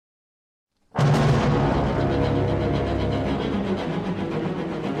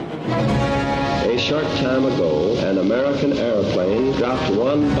A short time ago, an American airplane dropped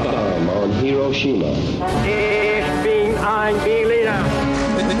one bomb on Hiroshima. Ich bin ein Berliner.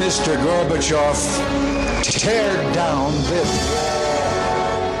 Mr. Gorbachev, tear down this wall.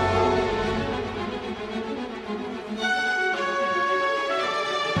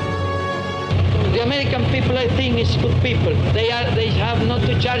 The American people, I think, is good people. They have not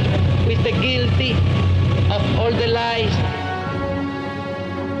to charge with the guilty of all the lies.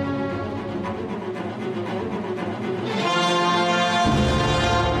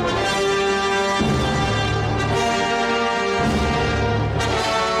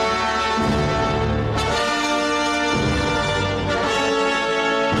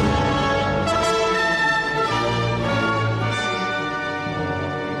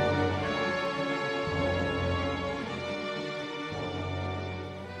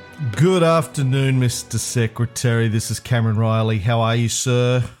 Good afternoon, Mr. Secretary. This is Cameron Riley. How are you,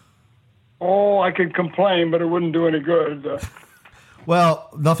 sir? Oh, I could complain, but it wouldn't do any good. Well,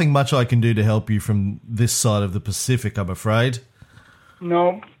 nothing much I can do to help you from this side of the Pacific, I'm afraid.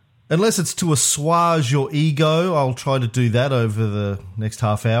 No. Unless it's to assuage your ego, I'll try to do that over the next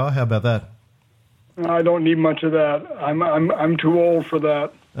half hour. How about that? I don't need much of that. I'm too old for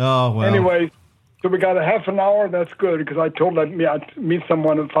that. Oh, well. Anyway, so we got a half an hour. That's good, because I told I'd meet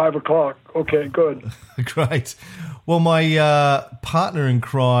someone at 5 o'clock. Okay, good. Great. Well, my partner in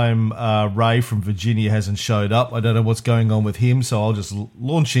crime, Ray from Virginia, hasn't showed up. I don't know what's going on with him, so I'll just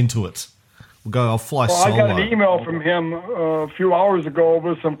launch into it. I'll fly solo. I got an email from him a few hours ago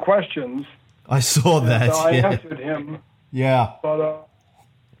with some questions. I saw that. I answered him. Yeah. But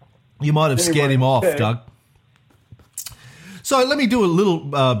you might have scared him off, Doug. So let me do a little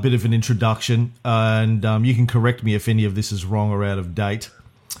bit of an introduction, and you can correct me if any of this is wrong or out of date.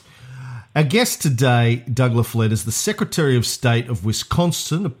 Our guest today, Doug Follette, is the Secretary of State of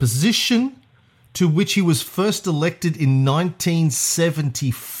Wisconsin, a position to which he was first elected in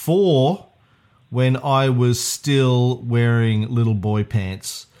 1974 when I was still wearing little boy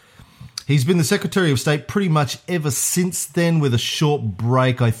pants. He's been the Secretary of State pretty much ever since then, with a short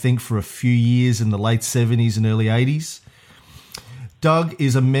break, I think, for a few years in the late 70s and early 80s. Doug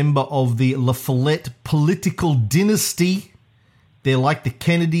is a member of the Follette political dynasty. They're like the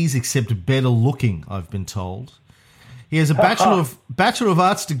Kennedys, except better looking, I've been told. He has a Bachelor of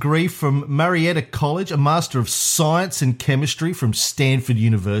Arts degree from Marietta College, a Master of Science in Chemistry from Stanford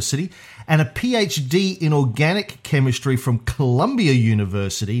University, and a PhD in Organic Chemistry from Columbia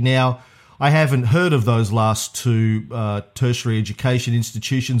University. Now, I haven't heard of those last two tertiary education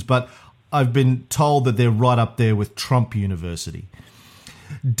institutions, but I've been told that they're right up there with Trump University.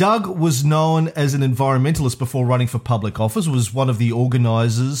 Doug was known as an environmentalist before running for public office, was one of the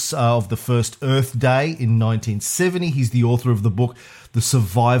organisers of the first Earth Day in 1970. He's the author of the book, The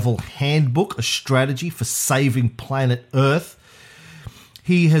Survival Handbook, a strategy for saving planet Earth.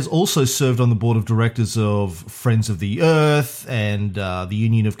 He has also served on the board of directors of Friends of the Earth and the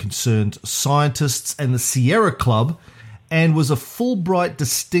Union of Concerned Scientists and the Sierra Club, and was a Fulbright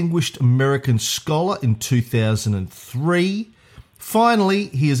Distinguished American Scholar in 2003. Finally,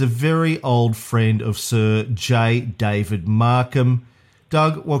 he is a very old friend of Sir J. David Markham.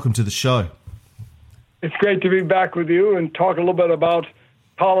 Doug, welcome to the show. it's great to be back with you and talk a little bit about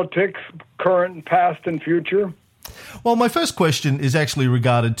politics, current, past, and future. Well, my first question is actually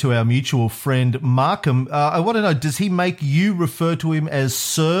regarded to our mutual friend Markham. I want to know, does he make you refer to him as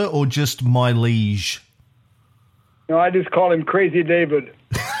Sir or just my liege? No, I just call him Crazy David.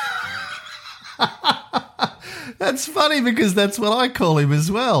 That's funny because that's what I call him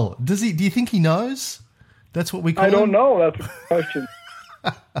as well. Does he? Do you think he knows? That's what we call him? I don't know. That's a question.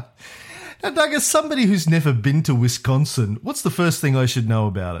 Now, Doug, as somebody who's never been to Wisconsin, what's the first thing I should know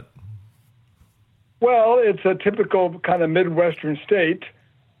about it? Well, it's a typical kind of Midwestern state.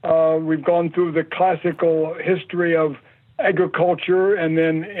 We've gone through the classical history of agriculture and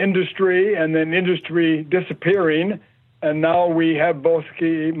then industry disappearing. And now we have both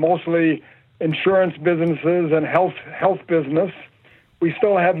mostly insurance businesses and health business. We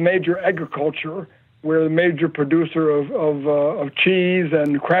still have major agriculture. We're the major producer of cheese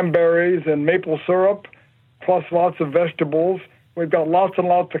and cranberries and maple syrup, plus lots of vegetables. We've got lots and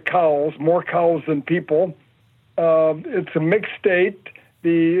lots of cows, more cows than people. It's a mixed state.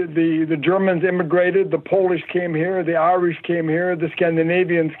 The Germans immigrated, the Polish came here, the Irish came here, the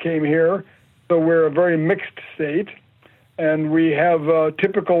Scandinavians came here. So we're a very mixed state. And we have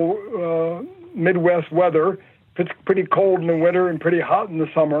typical Midwest weather. It's pretty cold in the winter and pretty hot in the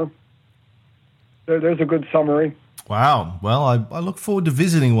summer. There's a good summary. Wow. Well, I look forward to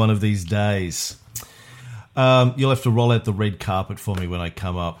visiting one of these days. You'll have to roll out the red carpet for me when I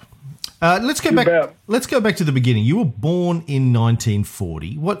come up. Let's go back. bet. Let's go back to the beginning. You were born in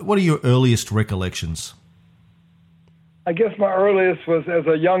 1940. What are your earliest recollections? I guess my earliest was as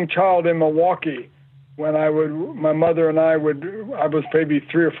a young child in Milwaukee, when my mother and I was maybe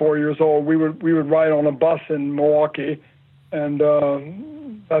 3 or 4 years old. We would ride on a bus in Milwaukee, and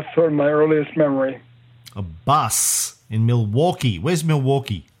that's sort of my earliest memory. A bus in Milwaukee. Where's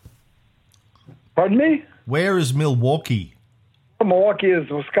Milwaukee? Pardon me? Where is Milwaukee? Milwaukee is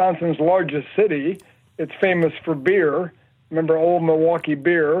Wisconsin's largest city. It's famous for beer. Remember Old Milwaukee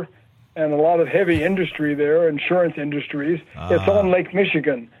beer, and a lot of heavy industry there, insurance industries. It's on Lake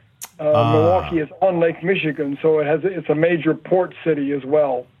Michigan. Milwaukee is on Lake Michigan, so it's a major port city as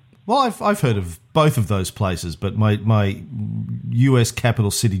well. Well, I've heard of both of those places, but my U.S.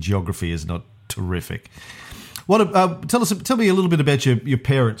 capital city geography is not terrific. Tell me a little bit about your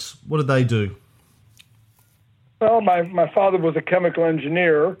parents. What did they do? Well, my father was a chemical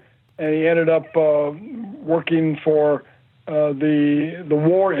engineer, and he ended up working for the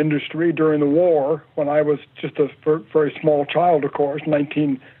war industry during the war when I was just a very small child, of course,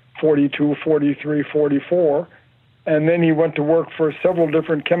 1942, 43, 44. And then he went to work for several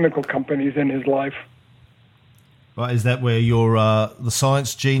different chemical companies in his life. Well, is that where your the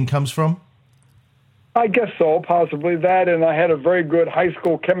science gene comes from? I guess so, possibly that. And I had a very good high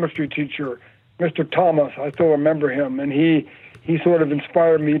school chemistry teacher, Mr. Thomas. I still remember him, and he sort of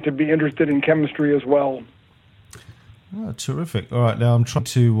inspired me to be interested in chemistry as well. Oh, terrific. All right, now I'm trying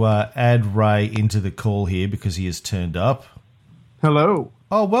to add Ray into the call here because he has turned up. Hello.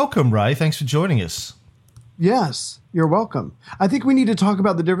 Oh, welcome, Ray. Thanks for joining us. Yes, you're welcome. I think we need to talk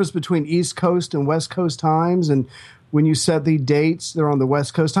about the difference between East Coast and West Coast times, and when you set the dates, they're on the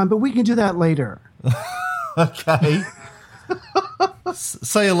West Coast time, but we can do that later. Okay.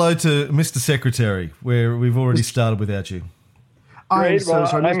 Say hello to Mr. Secretary, where we've already started without you. Great.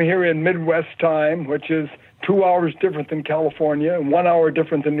 I'm here in Midwest time, which is 2 hours different than California and 1 hour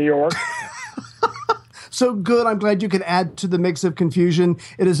different than New York. So good. I'm glad you could add to the mix of confusion.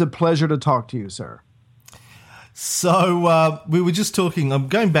 It is a pleasure to talk to you, sir. So we were just talking, I'm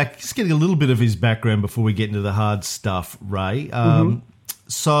going back, just getting a little bit of his background before we get into the hard stuff, Ray.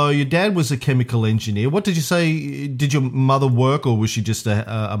 So your dad was a chemical engineer. What did you say? Did your mother work, or was she just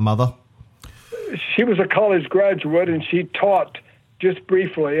a mother? She was a college graduate, and she taught just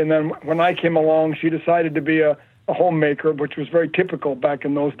briefly. And then when I came along, she decided to be a homemaker, which was very typical back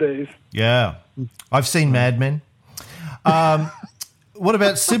in those days. Yeah. I've seen Mad Men. What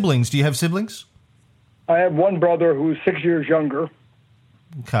about siblings? Do you have siblings? I have one brother who's 6 years younger.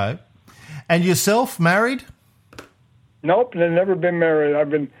 Okay. And yourself, married? Nope, I've never been married.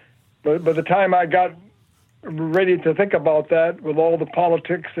 By the time I got ready to think about that, with all the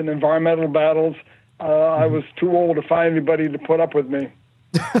politics and environmental battles, I was too old to find anybody to put up with me.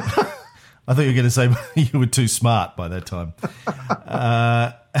 I thought you were going to say you were too smart by that time.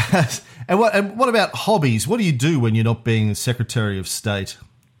 And what about hobbies? What do you do when you're not being Secretary of State?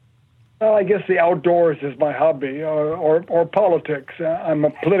 Well, I guess the outdoors is my hobby, or politics. I'm a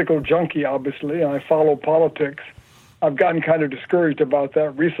political junkie, obviously, and I follow politics. I've gotten kind of discouraged about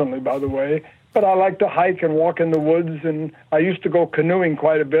that recently, by the way. But I like to hike and walk in the woods, and I used to go canoeing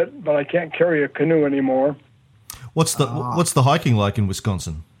quite a bit, but I can't carry a canoe anymore. What's the hiking like in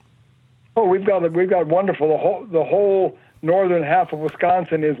Wisconsin? Oh, we've got wonderful. The whole northern half of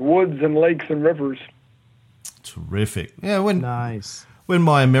Wisconsin is woods and lakes and rivers. Terrific. Yeah, nice. When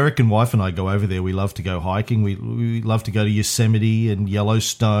my American wife and I go over there, we love to go hiking. We love to go to Yosemite and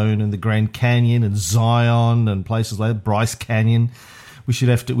Yellowstone and the Grand Canyon and Zion and places like that, Bryce Canyon. We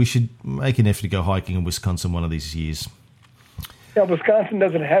should make an effort to go hiking in Wisconsin one of these years. Yeah, Wisconsin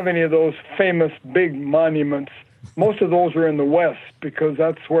doesn't have any of those famous big monuments. Most of those are in the West because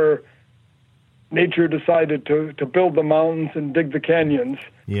that's where nature decided to build the mountains and dig the canyons.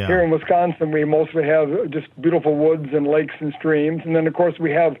 Yeah. Here in Wisconsin, we mostly have just beautiful woods and lakes and streams. And then, of course,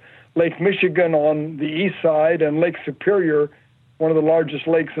 we have Lake Michigan on the east side and Lake Superior, one of the largest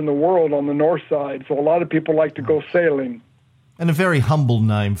lakes in the world, on the north side. So a lot of people like to go sailing. And a very humble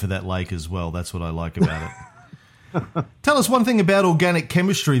name for that lake as well. That's what I like about it. Tell us one thing about organic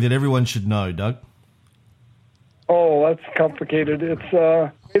chemistry that everyone should know, Doug. Oh, that's complicated. It's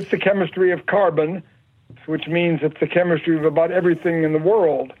the chemistry of carbon, which means it's the chemistry of about everything in the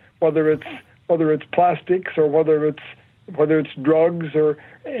world, whether it's plastics or whether it's drugs or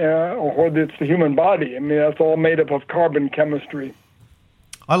whether it's the human body. I mean, that's all made up of carbon chemistry.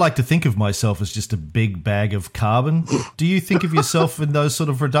 I like to think of myself as just a big bag of carbon. Do you think of yourself in those sort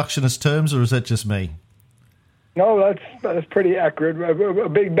of reductionist terms, or is that just me? No, that's pretty accurate. A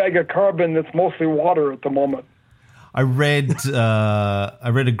big bag of carbon that's mostly water at the moment. I read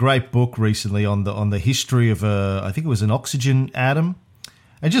a great book recently on the history of I think it was an oxygen atom,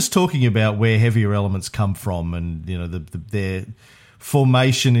 and just talking about where heavier elements come from, and their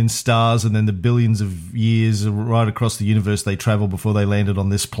formation in stars, and then the billions of years right across the universe they traveled before they landed on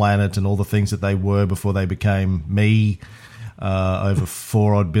this planet, and all the things that they were before they became me over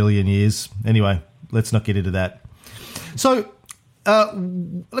 4 odd billion years. Anyway, let's not get into that. So. Let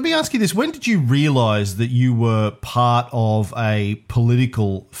me ask you this. When did you realize that you were part of a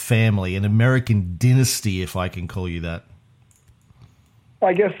political family, an American dynasty, if I can call you that?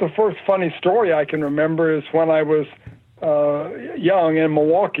 I guess the first funny story I can remember is when I was young in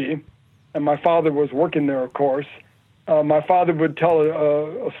Milwaukee, and my father was working there, of course. My father would tell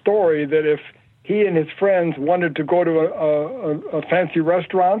a story that if he and his friends wanted to go to a fancy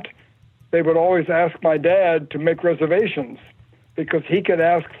restaurant, they would always ask my dad to make reservations, because he could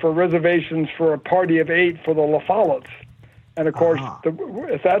ask for reservations for a party of 8 for the La Follettes. And, of course,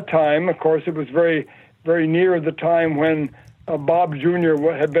 at that time, of course, it was very, very near the time when Bob Jr.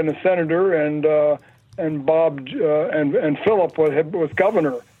 had been a senator, and Bob and Philip was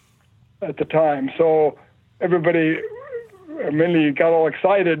governor at the time. So everybody immediately got all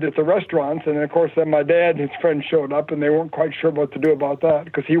excited at the restaurants. And, of course, then my dad and his friends showed up, and they weren't quite sure what to do about that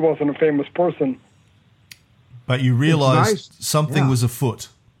because he wasn't a famous person. But you realized something was afoot.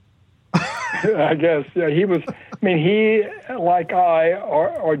 I guess. Yeah, he was. I mean, he, like I,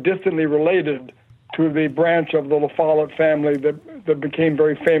 are distantly related to the branch of the La Follette family that became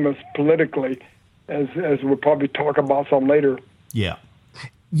very famous politically, as we'll probably talk about some later. Yeah.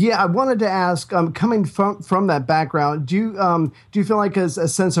 Yeah, I wanted to ask, coming from that background, do you feel like a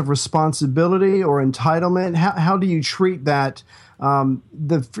sense of responsibility or entitlement? How do you treat that?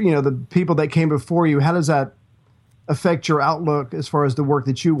 The people that came before you, how does that affect your outlook as far as the work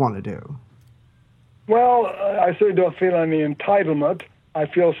that you want to do? Well, I certainly don't feel any entitlement. I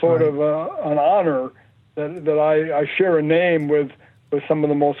feel sort of an honor that I share a name with some of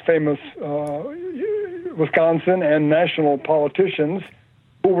the most famous Wisconsin and national politicians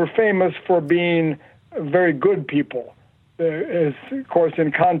who were famous for being very good people. As, of course,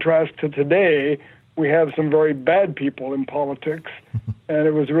 in contrast to today, we have some very bad people in politics. And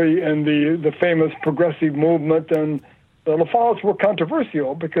it was really in the famous progressive movement, and the La Follettes were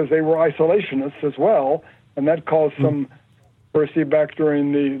controversial because they were isolationists as well, and that caused some controversy back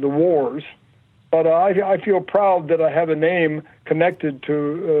during the wars. But I feel proud that I have a name connected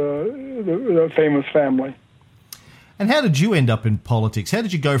to the famous family. And how did you end up in politics? How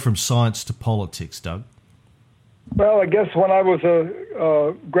did you go from science to politics, Doug? Well, I guess when I was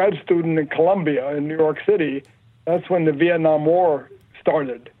a grad student in Columbia in New York City, that's when the Vietnam War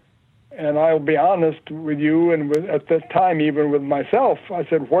started. And I'll be honest with you, and at that time even with myself, I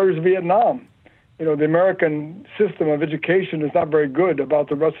said, where's Vietnam? The American system of education is not very good about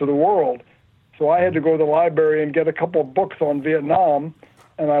the rest of the world. So I had to go to the library and get a couple of books on Vietnam,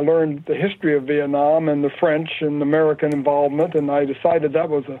 and I learned the history of Vietnam and the French and American involvement, and I decided that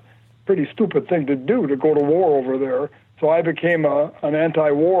was a pretty stupid thing to do, to go to war over there. So I became an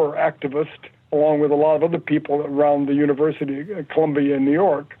anti-war activist, along with a lot of other people around the University of Columbia in New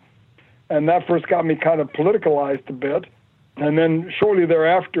York. And that first got me kind of politicalized a bit. And then shortly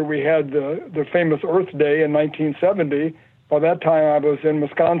thereafter, we had the famous Earth Day in 1970. By that time, I was in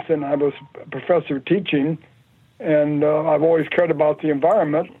Wisconsin. I was a professor teaching, and I've always cared about the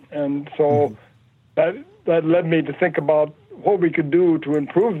environment. And so that led me to think about what we could do to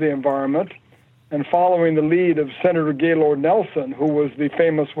improve the environment. And following the lead of Senator Gaylord Nelson, who was the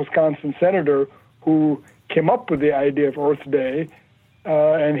famous Wisconsin senator who came up with the idea of Earth Day,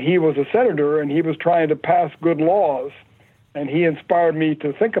 and he was a senator, and he was trying to pass good laws. And he inspired me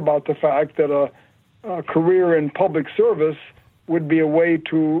to think about the fact that a career in public service would be a way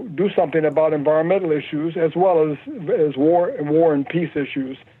to do something about environmental issues as well as war and peace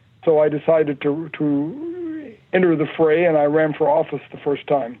issues. So I decided to enter the fray, and I ran for office the first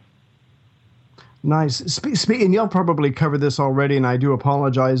time. Nice. And y'all probably covered this already, and I do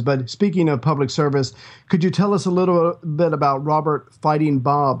apologize, but speaking of public service, could you tell us a little bit about Robert Fighting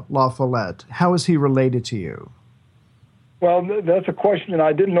Bob La Follette? How is he related to you? Well, that's a question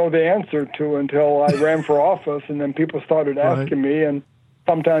I didn't know the answer to until I ran for office, and then people started asking me and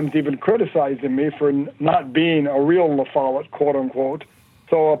sometimes even criticizing me for not being a real La Follette, quote unquote.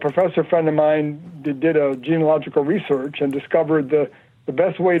 So a professor friend of mine did a genealogical research and discovered the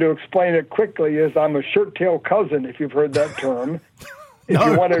best way to explain it quickly is I'm a shirt-tail cousin, if you've heard that term. If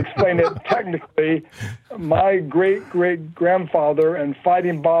you want to explain it technically, my great-great-grandfather and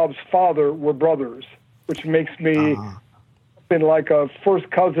Fighting Bob's father were brothers, which makes me something like a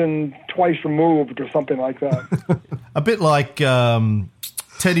first cousin twice removed or something like that. A bit like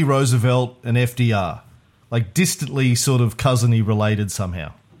Teddy Roosevelt and FDR, like distantly sort of cousin-y related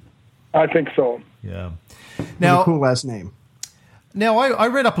somehow. I think so. Yeah. Now, cool last name. Now, I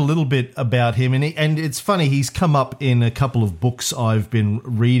read up a little bit about him, and it's funny, he's come up in a couple of books I've been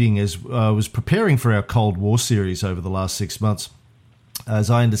reading as I was preparing for our Cold War series over the last 6 months. As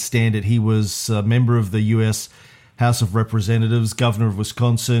I understand it, he was a member of the U.S. House of Representatives, governor of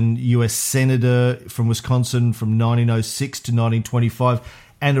Wisconsin, U.S. Senator from Wisconsin from 1906 to 1925,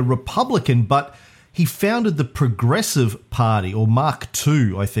 and a Republican, but he founded the Progressive Party, or Mark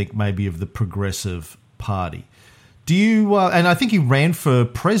II, I think, maybe, of the Progressive Party. Do you, and I think he ran for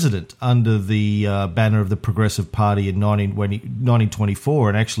president under the banner of the Progressive Party in 1924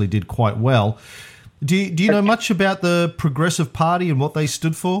 and actually did quite well. Do you know much about the Progressive Party and what they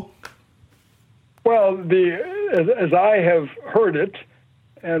stood for? Well, as I have heard it,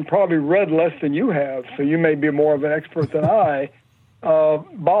 and probably read less than you have, so you may be more of an expert than I,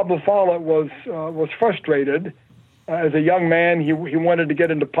 Bob Follette was frustrated. As a young man, he wanted to get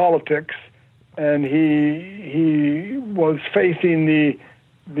into politics, and he was facing the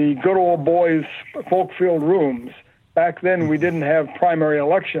good old boys folk-filled rooms. Back then, we didn't have primary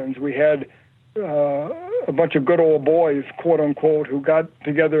elections. We had a bunch of good old boys, quote unquote, who got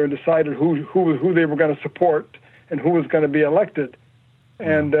together and decided who they were going to support and who was going to be elected.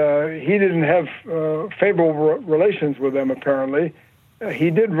 And he didn't have favorable relations with them, apparently.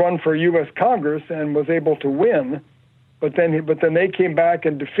 He did run for U.S. Congress and was able to win, but then they came back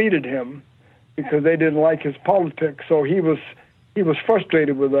and defeated him because they didn't like his politics. So he was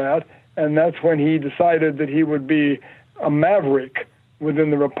frustrated with that, and that's when he decided that he would be a maverick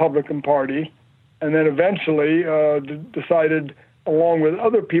within the Republican Party, and then eventually decided, along with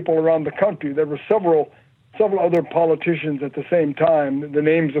other people around the country, there were several other politicians at the same time, the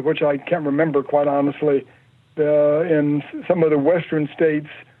names of which I can't remember, quite honestly, in some of the western states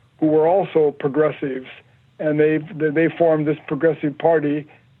who were also progressives, and they formed this Progressive Party,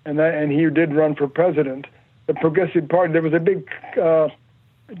 and he did run for president. The Progressive Party, there was a big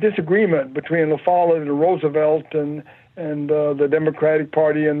disagreement between Follette and Roosevelt and the Democratic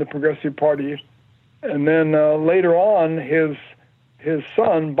Party and the Progressive Party. And then later on, his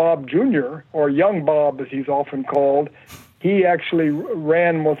son, Bob Jr., or Young Bob as he's often called, he actually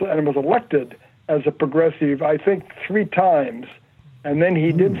ran and was elected as a progressive, I think, 3 times. And then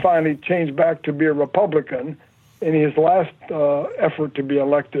he did finally change back to be a Republican in his last effort to be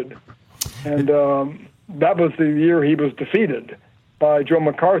elected. And that was the year he was defeated by Joe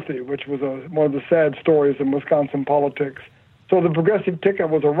McCarthy, which was one of the sad stories in Wisconsin politics. So the progressive ticket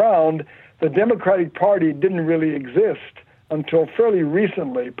was around. The Democratic Party didn't really exist until fairly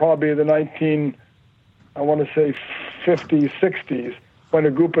recently, probably the 50s, 60s, when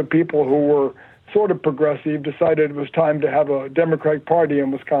a group of people who were sort of progressive decided it was time to have a Democratic Party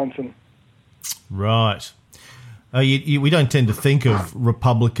in Wisconsin. Right. We don't tend to think of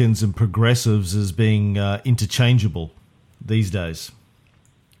Republicans and progressives as being interchangeable these days.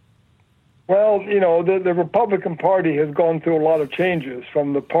 Well, the Republican Party has gone through a lot of changes,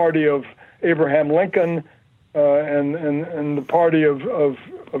 from the party of Abraham Lincoln and the party of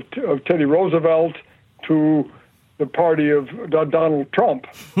Teddy Roosevelt to the party of Donald Trump.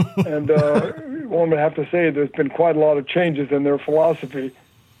 And one would have to say there's been quite a lot of changes in their philosophy.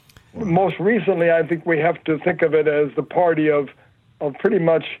 Most recently, I think we have to think of it as the party of pretty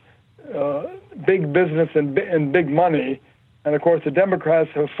much big business and big money. And, of course, the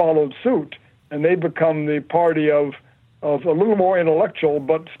Democrats have followed suit, and they've become the party of a little more intellectual,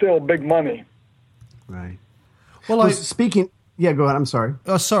 but still big money. Right. Well, speaking... Yeah, go ahead. I'm sorry.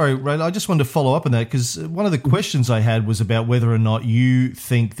 Oh, sorry, Ray. I just wanted to follow up on that because one of the questions I had was about whether or not you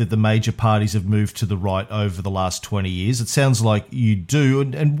think that the major parties have moved to the right over the last 20 years. It sounds like you do.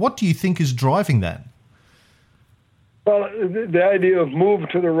 And what do you think is driving that? Well, the idea of move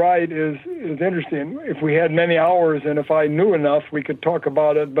to the right is interesting. If we had many hours and if I knew enough, we could talk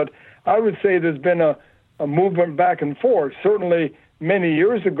about it. But I would say there's been a movement back and forth. Certainly many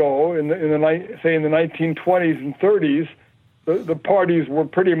years ago, in the 1920s and 30s, the parties were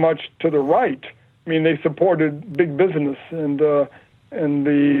pretty much to the right. I mean, they supported big business and the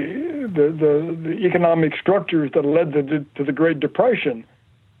economic structures that led to the Great Depression.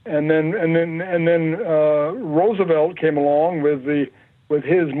 And then Roosevelt came along with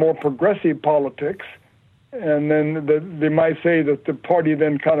his more progressive politics, and then they might say that the party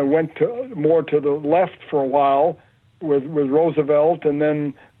then kind of went more to the left for a while with Roosevelt, and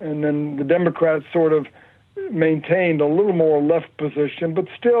then the Democrats sort of maintained a little more left position, but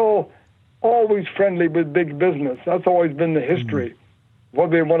still always friendly with big business. That's always been the history.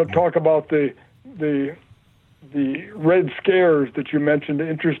 Whether they want to talk about the Red Scares that you mentioned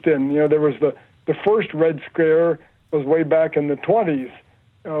interest in. There was the first Red Scare was way back in the 20s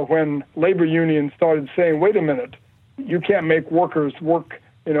when labor unions started saying, wait a minute, you can't make workers work,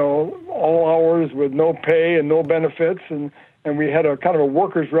 all hours with no pay and no benefits. And we had a kind of a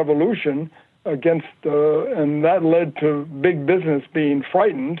workers' revolution against, and that led to big business being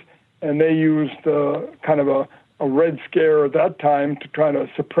frightened. And they used kind of a Red Scare at that time to try to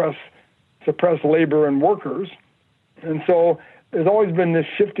suppress labor and workers. And so there's always been this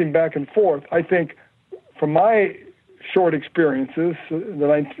shifting back and forth. I think from my short experiences,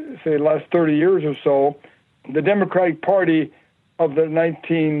 the last 30 years or so, the Democratic Party of the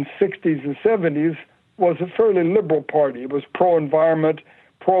 1960s and 70s was a fairly liberal party. It was pro-environment,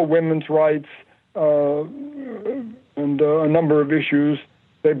 pro-women's rights, and a number of issues.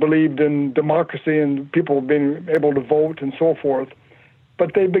 They believed in democracy and people being able to vote and so forth.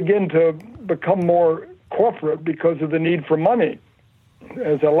 But they begin to become more corporate because of the need for money.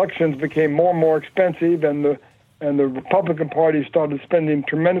 As elections became more and more expensive and the Republican Party started spending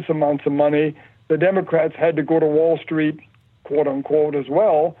tremendous amounts of money, the Democrats had to go to Wall Street, quote unquote, as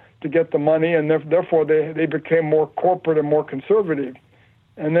well to get the money, and therefore they became more corporate and more conservative.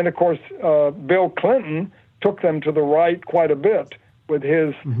 And then, of course, Bill Clinton took them to the right quite a bit with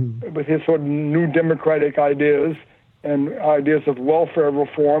his sort of new democratic ideas and ideas of welfare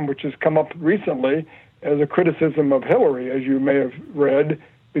reform, which has come up recently as a criticism of Hillary, as you may have read,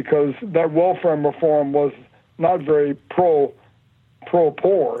 because that welfare reform was not very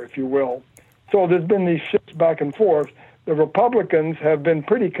pro-poor, if you will. So there's been these shifts back and forth. The Republicans have been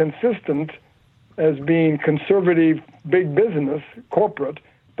pretty consistent as being conservative, big business, corporate,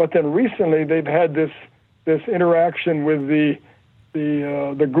 but then recently they've had this interaction with the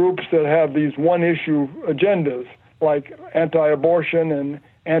groups that have these one-issue agendas, like anti-abortion and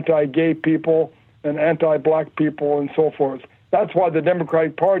anti-gay people and anti-black people and so forth. That's why the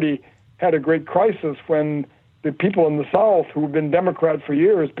Democratic Party had a great crisis when the people in the South who have been Democrat for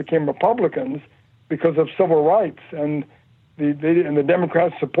years became Republicans because of civil rights. And the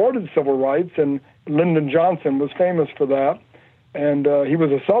Democrats supported civil rights, and Lyndon Johnson was famous for that. And he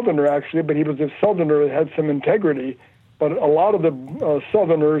was a Southerner, actually, but he was a Southerner that had some integrity. But a lot of the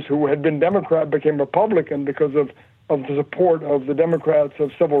Southerners who had been Democrat became Republican because of the support of the Democrats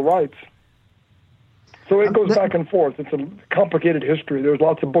of civil rights. So it goes back and forth. It's a complicated history. There's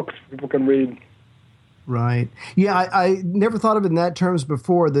lots of books people can read. Right. Yeah, I never thought of it in that terms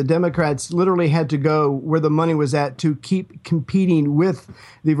before. The Democrats literally had to go where the money was at to keep competing with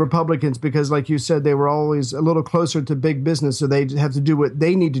the Republicans because, like you said, they were always a little closer to big business, so they have to do what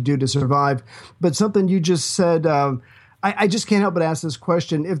they need to do to survive. But something you just said, I just can't help but ask this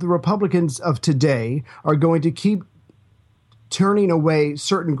question. If the Republicans of today are going to keep turning away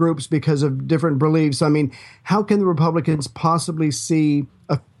certain groups because of different beliefs, I mean, how can the Republicans possibly see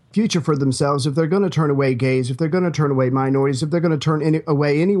a future for themselves if they're going to turn away gays, if they're going to turn away minorities, if they're going to turn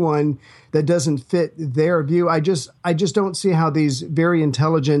away anyone that doesn't fit their view? I just don't see how these very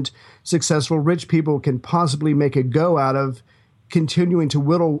intelligent, successful, rich people can possibly make a go out of continuing to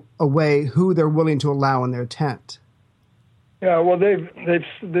whittle away who they're willing to allow in their tent. Yeah, well,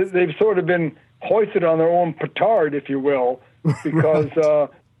 they've sort of been hoisted on their own petard, if you will, because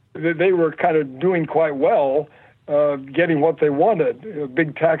they were kind of doing quite well, getting what they wanted,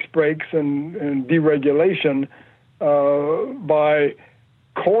 big tax breaks and deregulation by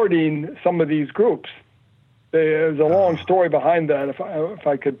courting some of these groups. There's a long story behind that, if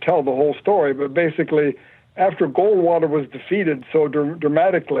I could tell the whole story. But basically, after Goldwater was defeated so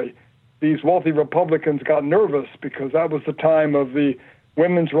dramatically, these wealthy Republicans got nervous because that was the time of the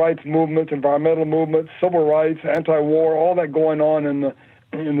women's rights movement, environmental movement, civil rights, anti-war, all that going on in the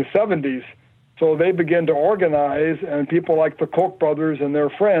 70s. So they began to organize, and people like the Koch brothers and their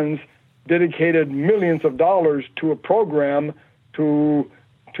friends dedicated millions of dollars to a program to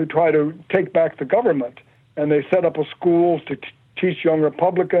try to take back the government. And they set up a schools to teach young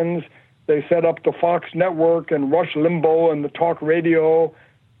Republicans. They set up the Fox network and Rush Limbaugh and the talk radio.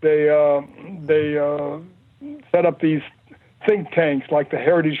 They set up these think tanks like the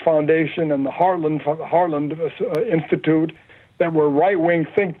Heritage Foundation and the Heartland Institute that were right-wing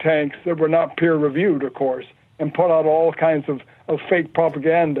think tanks that were not peer-reviewed, of course, and put out all kinds of fake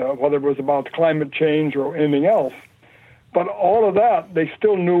propaganda, whether it was about climate change or anything else. But all of that, they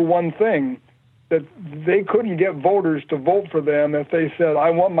still knew one thing, that they couldn't get voters to vote for them if they said,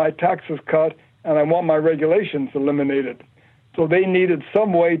 I want my taxes cut and I want my regulations eliminated. So they needed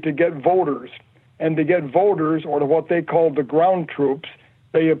some way to get voters. And to get voters, or to what they called the ground troops,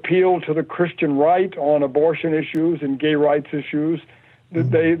 they appealed to the Christian right on abortion issues and gay rights issues.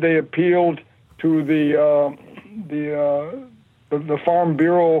 Mm-hmm. They appealed to the the Farm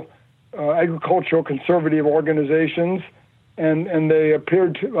Bureau, agricultural conservative organizations, and they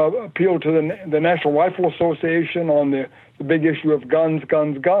appealed to the National Rifle Association on the big issue of guns.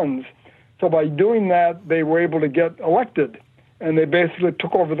 So by doing that, they were able to get elected, and they basically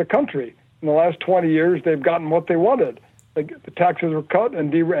took over the country. In the last 20 years, they've gotten what they wanted. The taxes were cut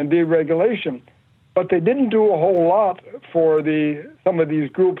and deregulation. But they didn't do a whole lot for some of these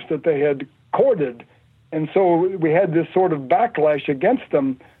groups that they had courted. And so we had this sort of backlash against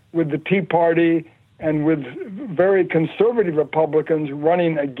them with the Tea Party and with very conservative Republicans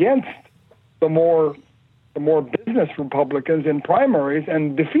running against the more business Republicans in primaries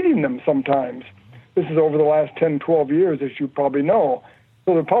and defeating them sometimes. This is over the last 10, 12 years, as you probably know.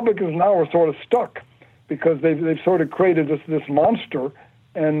 So the Republicans now are sort of stuck because they've sort of created this monster.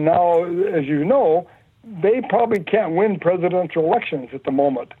 And now, as you know, they probably can't win presidential elections at the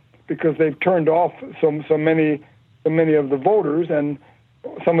moment because they've turned off so many of the voters, and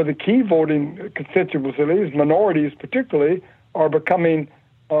some of the key voting constituencies, minorities particularly, are becoming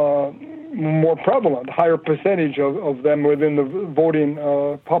more prevalent, higher percentage of them within the voting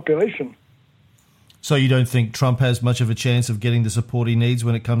population. So you don't think Trump has much of a chance of getting the support he needs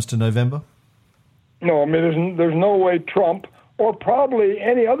when it comes to November? No, I mean, there's no way Trump or probably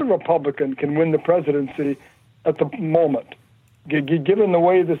any other Republican can win the presidency at the moment, given the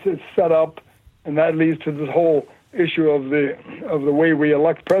way this is set up, and that leads to this whole issue of the way we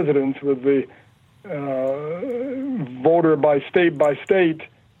elect presidents with the voter by state,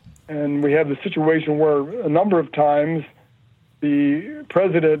 and we have the situation where a number of times the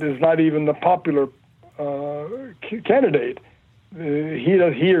president is not even the popular candidate. He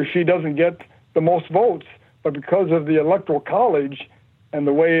or she doesn't get the most votes. But because of the Electoral College and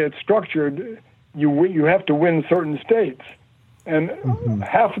the way it's structured, you have to win certain states. And not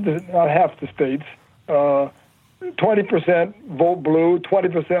half the states, 20% vote blue,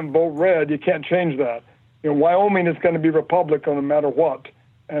 20% vote red. You can't change that. Wyoming is going to be Republican no matter what,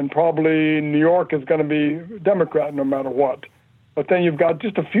 and probably New York is going to be Democrat no matter what. But then you've got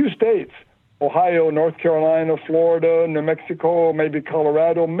just a few states, Ohio, North Carolina, Florida, New Mexico, maybe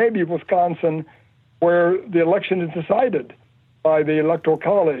Colorado, maybe Wisconsin, where the election is decided by the Electoral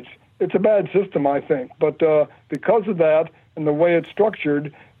College. It's a bad system, I think. But because of that and the way it's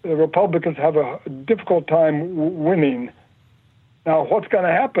structured, the Republicans have a difficult time winning. Now, what's going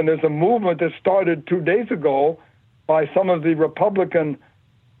to happen is a movement that started 2 days ago by some of the Republican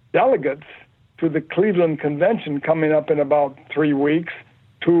delegates to the Cleveland Convention coming up in about 3 weeks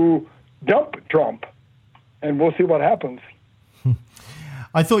to dump Trump. And we'll see what happens.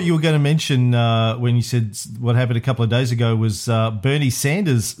 I thought you were going to mention when you said what happened a couple of days ago was Bernie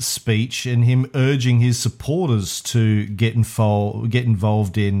Sanders' speech and him urging his supporters to get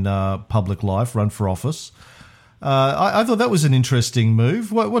involved in public life, run for office. I thought that was an interesting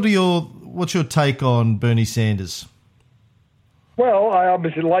move. What's your take on Bernie Sanders? Well, I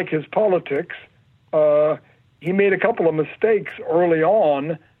obviously like his politics. He made a couple of mistakes early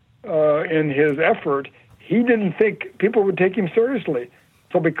on in his effort. He didn't think people would take him seriously.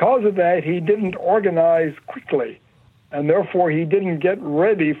 So because of that, he didn't organize quickly, and therefore he didn't get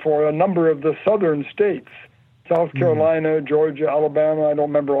ready for a number of the southern states, South Carolina, Georgia, Alabama, I don't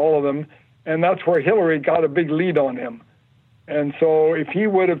remember all of them, and that's where Hillary got a big lead on him. And so if he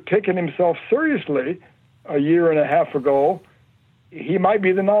would have taken himself seriously a year and a half ago, he might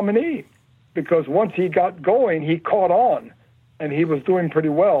be the nominee, because once he got going, he caught on, and he was doing pretty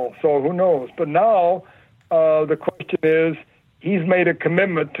well, so who knows. But now the question is, he's made a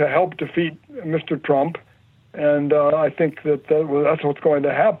commitment to help defeat Mr. Trump, and I think that's what's going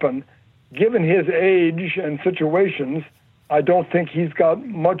to happen. Given his age and situations, I don't think he's got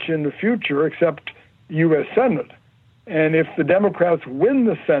much in the future except U.S. Senate. And if the Democrats win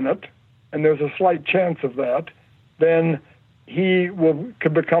the Senate, and there's a slight chance of that, then he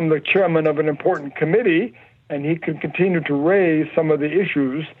could become the chairman of an important committee, and he could continue to raise some of the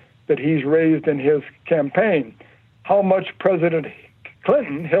issues that he's raised in his campaign. How much President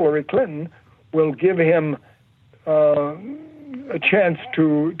Hillary Clinton, will give him a chance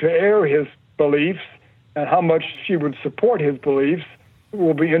to air his beliefs, and how much she would support his beliefs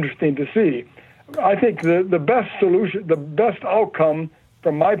will be interesting to see. I think the best solution, the best outcome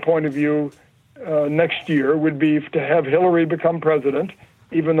from my point of view next year would be to have Hillary become president,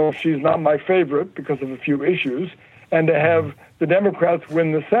 even though she's not my favorite because of a few issues, and to have the Democrats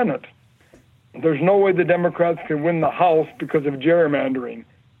win the Senate. There's no way the Democrats can win the House because of gerrymandering.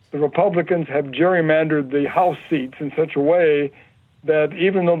 The Republicans have gerrymandered the House seats in such a way that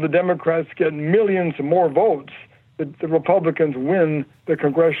even though the Democrats get millions more votes, the Republicans win the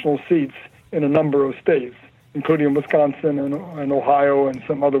congressional seats in a number of states. including Wisconsin and Ohio and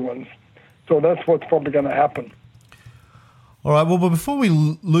some other ones. So that's what's probably going to happen. All right, well, but before we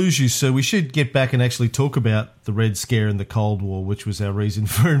lose you, sir, we should get back and actually talk about the Red Scare and the Cold War, which was our reason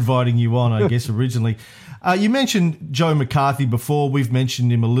for inviting you on, I guess, originally. You mentioned Joe McCarthy before. We've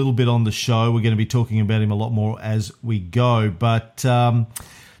mentioned him a little bit on the show. We're going to be talking about him a lot more as we go. But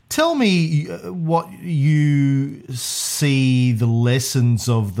tell me what you see the lessons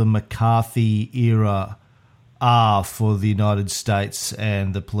of the McCarthy era are for the United States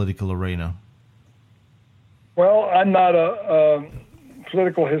and the political arena. Well, I'm not a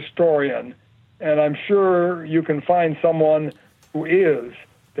political historian, and I'm sure you can find someone who is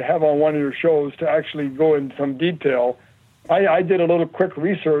to have on one of your shows to actually go into some detail. I did a little quick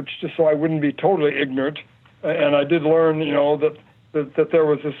research just so I wouldn't be totally ignorant, and I did learn, that there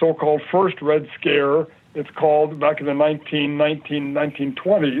was a so-called first Red Scare, it's called, back in the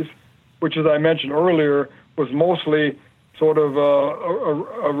 1920s, which, as I mentioned earlier, was mostly sort of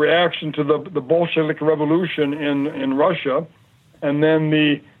a reaction to the Bolshevik Revolution in Russia, and then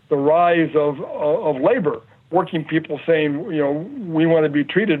the rise of labor, working people saying, we want to be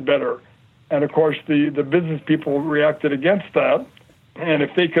treated better. And of course, the business people reacted against that. And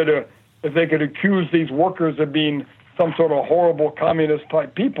if they could accuse these workers of being some sort of horrible communist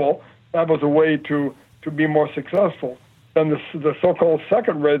type people, that was a way to be more successful. Then the so-called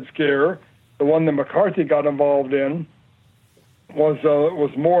second Red Scare, the one that McCarthy got involved in, was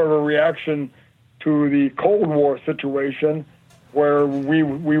more of a reaction to the Cold War situation, where we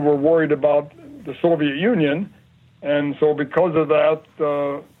were worried about the Soviet Union, and so because of that,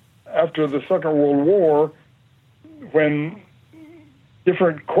 after the Second World War, when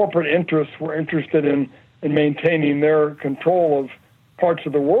different corporate interests were interested in maintaining their control of parts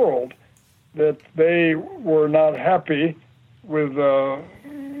of the world, that they were not happy with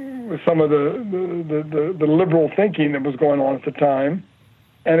some of the liberal thinking that was going on at the time.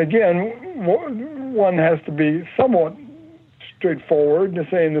 And again, one has to be somewhat straightforward in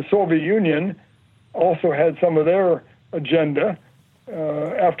saying the Soviet Union also had some of their agenda.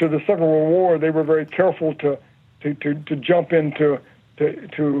 After the Second World War, they were very careful to jump into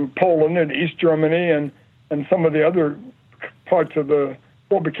Poland and East Germany and some of the other parts of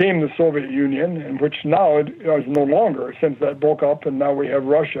what became the Soviet Union, and which now it is no longer, since that broke up, and now we have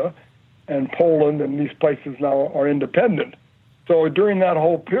Russia and Poland, and these places now are independent. So during that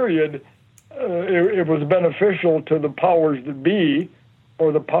whole period, it was beneficial to the powers that be,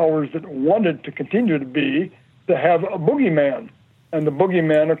 or the powers that wanted to continue to be, to have a boogeyman. And the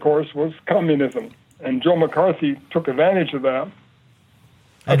boogeyman, of course, was communism. And Joe McCarthy took advantage of that.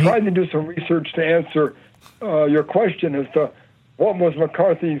 I tried to do some research to answer your question as to what was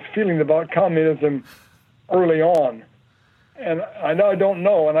McCarthy's feeling about communism early on. And I don't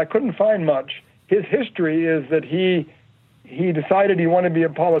know, and I couldn't find much. His history is that he decided he wanted to be a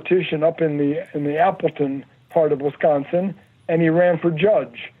politician up in the Appleton part of Wisconsin, and he ran for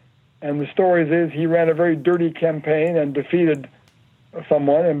judge. And the story is he ran a very dirty campaign and defeated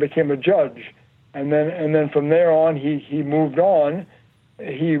someone and became a judge. And then from there on, he moved on.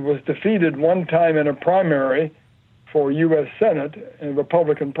 He was defeated one time in a primary for U.S. Senate, a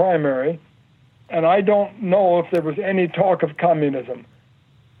Republican primary, and I don't know if there was any talk of communism.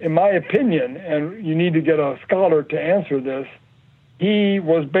 In my opinion, and you need to get a scholar to answer this, he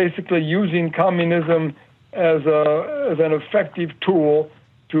was basically using communism as an effective tool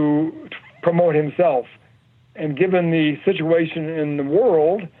to promote himself. And given the situation in the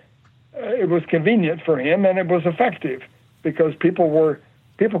world, it was convenient for him, and it was effective because people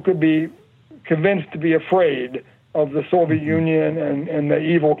could be convinced to be afraid of the Soviet Union and the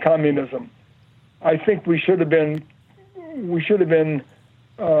evil communism. I think we should have been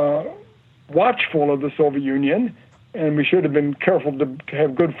watchful of the Soviet Union, and we should have been careful to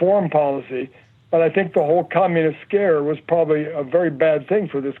have good foreign policy. But I think the whole communist scare was probably a very bad thing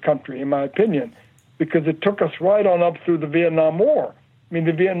for this country, in my opinion, because it took us right on up through the Vietnam War. I mean,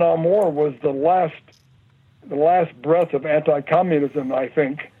 the Vietnam War was the last breath of anti-communism, I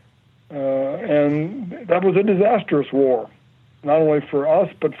think. And that was a disastrous war, not only for us,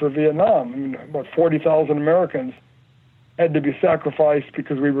 but for Vietnam. I mean, about 40,000 Americans had to be sacrificed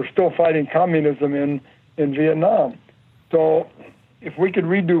because we were still fighting communism in Vietnam. So if we could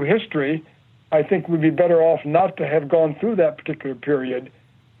redo history, I think we'd be better off not to have gone through that particular period.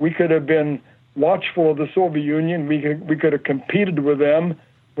 We could have been watchful of the Soviet Union. We could have competed with them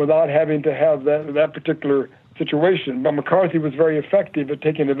without having to have that particular situation. But McCarthy was very effective at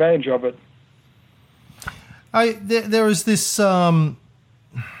taking advantage of it. There is this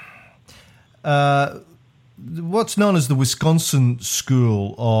what's known as the Wisconsin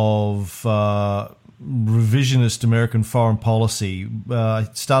School of revisionist American foreign policy,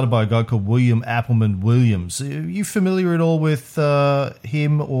 started by a guy called William Appleman Williams. Are you familiar at all with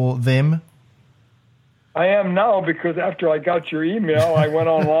him or them? I am now, because after I got your email, I went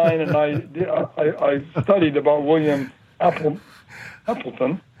online and I studied about William Appleton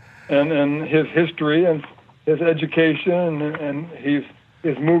and his history and his education, and his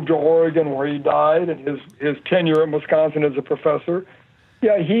move to Oregon where he died, and his tenure in Wisconsin as a professor.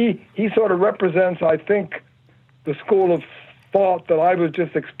 Yeah, he sort of represents, I think, the school of thought that I was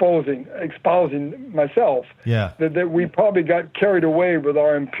just espousing myself. Yeah. That we probably got carried away with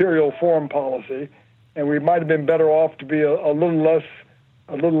our imperial foreign policy, and we might have been better off to be a little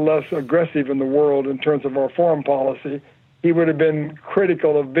less aggressive in the world in terms of our foreign policy. He would have been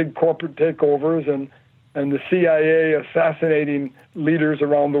critical of big corporate takeovers and the CIA assassinating leaders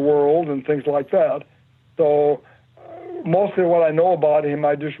around the world and things like that. So mostly what I know about him,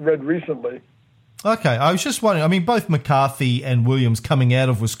 I just read recently. Okay, I was just wondering, I mean, both McCarthy and Williams coming out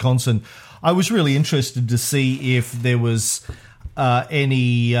of Wisconsin, I was really interested to see if there was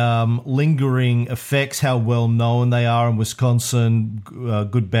any lingering effects, how well known they are in Wisconsin,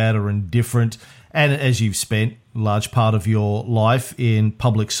 good, bad, or indifferent. And as you've spent a large part of your life in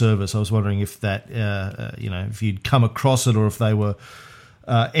public service, I was wondering if that, if you'd come across it or if they were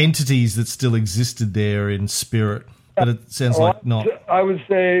entities that still existed there in spirit. But it sounds like not. I would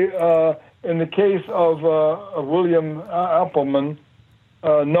say in the case of William Appleman,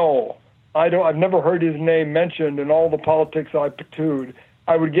 no. I've never heard his name mentioned in all the politics I pursued.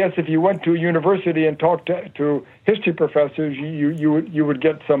 I would guess if you went to a university and talked to history professors, you would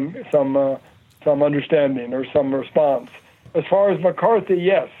get some understanding or some response. As far as McCarthy,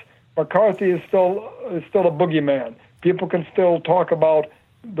 yes, McCarthy is still a boogeyman. People can still talk about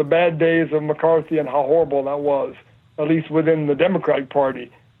the bad days of McCarthy and how horrible that was, at least within the Democratic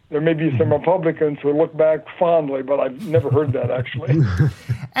Party. There may be some Republicans who look back fondly, but I've never heard that, actually.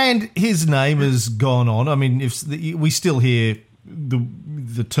 And his name has gone on. I mean, we still hear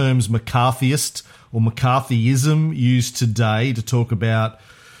the terms McCarthyist or McCarthyism used today to talk about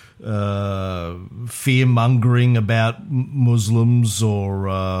fear-mongering about Muslims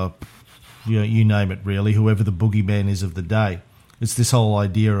or, you name it, really, whoever the boogeyman is of the day. It's this whole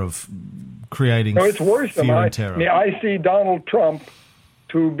idea of creating it's worrisome. fear and terror. I see Donald Trump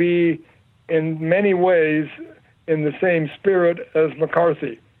to be, in many ways, in the same spirit as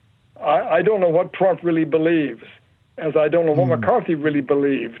McCarthy. I don't know what Trump really believes, as I don't know what McCarthy really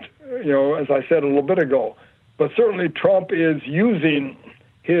believed, as I said a little bit ago. But certainly Trump is using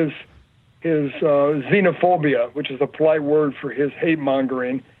his xenophobia, which is a polite word for his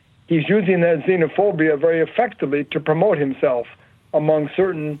hate-mongering. He's using that xenophobia very effectively to promote himself among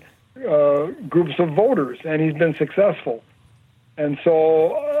certain groups of voters, and he's been successful. And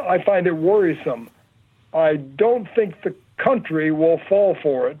so I find it worrisome. I don't think the country will fall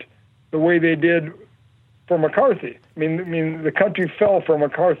for it the way they did for McCarthy. I mean, the country fell for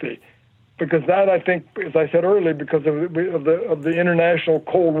McCarthy because that, I think, as I said earlier, because of the international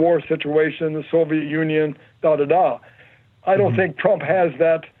Cold War situation, the Soviet Union, da-da-da. I don't think Trump has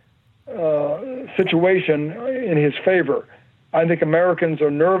that situation in his favor. I think Americans are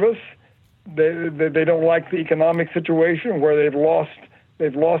nervous. They don't like the economic situation where they've lost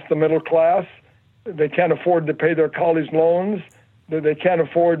the middle class. They can't afford to pay their college loans. They can't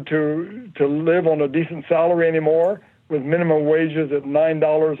afford to live on a decent salary anymore with minimum wages at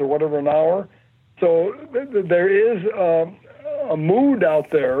 $9 or whatever an hour. So there is a mood out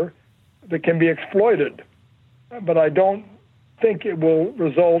there that can be exploited, but I don't think it will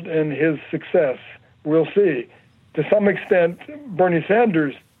result in his success. We'll see. To some extent, Bernie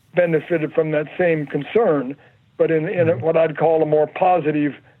Sanders benefited from that same concern, but in what I'd call a more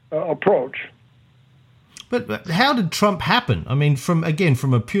positive approach. But how did Trump happen? I mean, from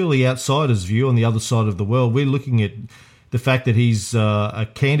a purely outsider's view on the other side of the world, we're looking at the fact that he's a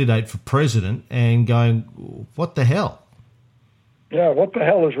candidate for president and going, what the hell? Yeah, what the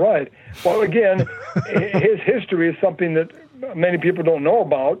hell is right? Well, again, his history is something that many people don't know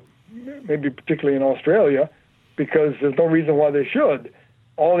about, maybe particularly in Australia, because there's no reason why they should.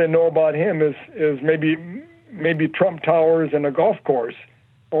 All they know about him is maybe Trump Towers and a golf course,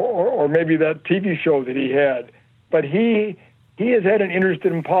 or maybe that TV show that he had. But he has had an interest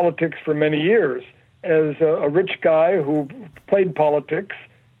in politics for many years. As a rich guy who played politics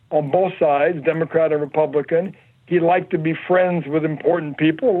on both sides, Democrat and Republican, he liked to be friends with important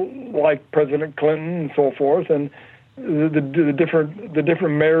people like President Clinton and so forth, and the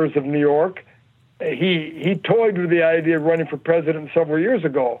different mayors of New York. He toyed with the idea of running for president several years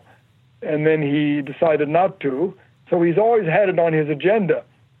ago, and then he decided not to. So he's always had it on his agenda.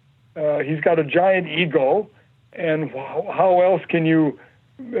 He's got a giant ego, and how else can you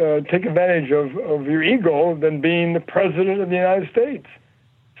take advantage of your ego than being the president of the United States?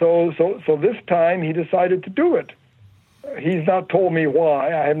 So this time he decided to do it. He's not told me why.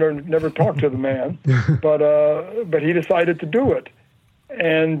 I have never talked to the man, but he decided to do it,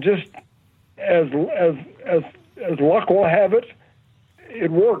 and just as luck will have it,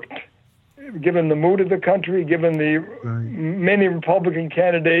 it worked. Given the mood of the country, given the many Republican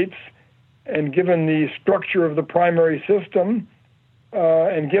candidates, and given the structure of the primary system,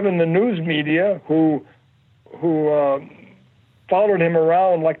 and given the news media who followed him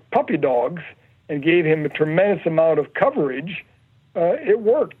around like puppy dogs and gave him a tremendous amount of coverage, it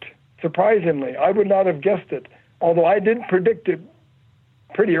worked, surprisingly. I would not have guessed it, although I did predict it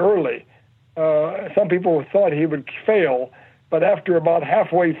pretty early. Some people thought he would fail, but after about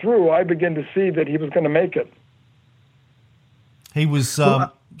halfway through, I began to see that he was going to make it. He was...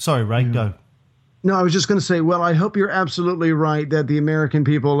 sorry, Ray, go. No, I was just going to say, well, I hope you're absolutely right that the American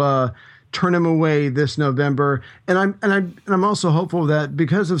people turn him away this November, and I'm also hopeful that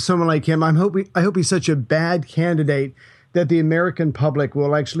because of someone like him, I hope he's such a bad candidate that the American public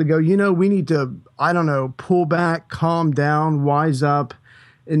will actually go, we need to, pull back, calm down, wise up,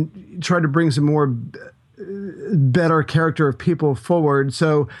 and try to bring some more better character of people forward.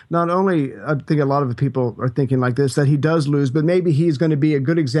 So not only, I think a lot of people are thinking like this, that he does lose, but maybe he's going to be a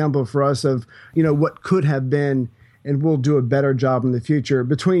good example for us of, what could have been, and we'll do a better job in the future.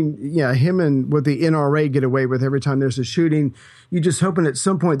 Between him and what the NRA get away with every time there's a shooting, you're just hoping at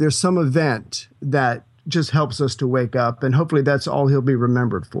some point there's some event that just helps us to wake up, and hopefully that's all he'll be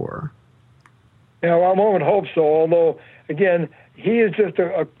remembered for. Yeah, well, I would hope so, although, again, he is just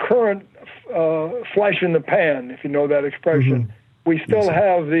a current flash in the pan, if you know that expression. Mm-hmm. We still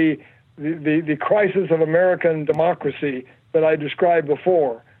have the crisis of American democracy that I described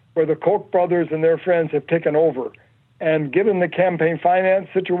before, where the Koch brothers and their friends have taken over. And given the campaign finance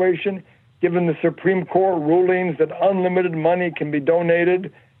situation, given the Supreme Court rulings that unlimited money can be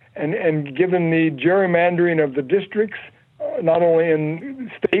donated, and given the gerrymandering of the districts, not only in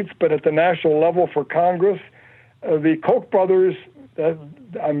states but at the national level for Congress, the Koch brothers,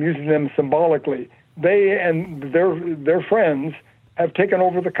 I'm using them symbolically, they and their friends have taken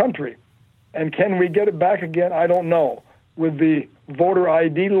over the country. And can we get it back again? I don't know. With the voter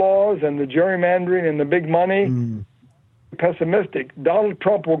ID laws and the gerrymandering and the big money, pessimistic. Donald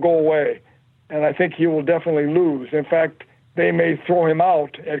Trump will go away, and I think he will definitely lose. In fact, they may throw him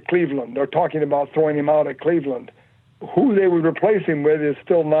out at Cleveland. They're talking about throwing him out at Cleveland. Who they would replace him with is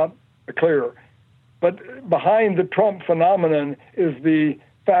still not clear. But behind the Trump phenomenon is the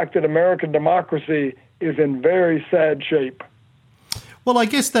fact that American democracy is in very sad shape. Well, I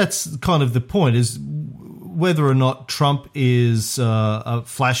guess that's kind of the point, is whether or not Trump is a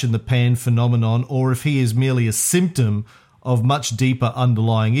flash-in-the-pan phenomenon or if he is merely a symptom of much deeper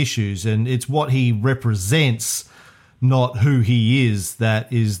underlying issues. And it's what he represents, not who he is,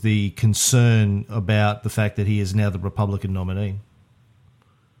 that is the concern about the fact that he is now the Republican nominee.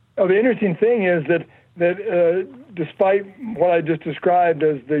 Oh, the interesting thing is that despite what I just described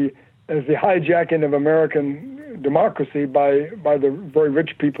as the hijacking of American democracy by the very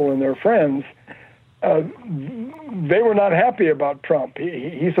rich people and their friends, they were not happy about Trump.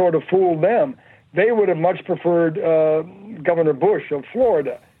 He sort of fooled them. They would have much preferred Governor Bush of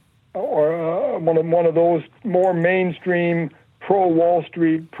Florida, or one of those more mainstream pro-Wall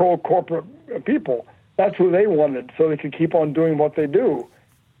Street, pro-corporate people. That's who they wanted, so they could keep on doing what they do.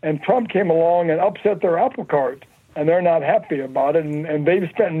 And Trump came along and upset their apple cart, and they're not happy about it. And they've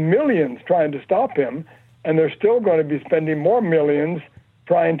spent millions trying to stop him, and they're still going to be spending more millions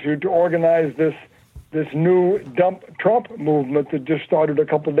trying to organize this new dump Trump movement that just started a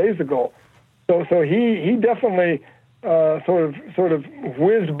couple of days ago. So he definitely sort of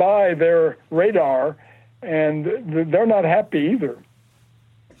whizzed by their radar, and they're not happy either.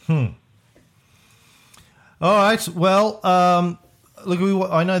 All right. Well,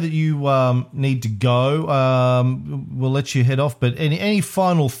 look, I know that you need to go. We'll let you head off, but any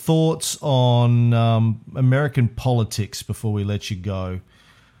final thoughts on American politics before we let you go?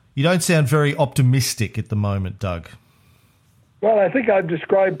 You don't sound very optimistic at the moment, Doug. Well, I think I've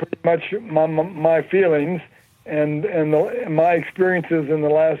described pretty much my feelings and my experiences in the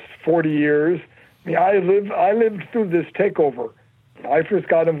last 40 years. I mean, I lived through this takeover. I first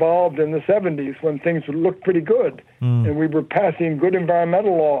got involved in the 70s when things looked pretty good, and we were passing good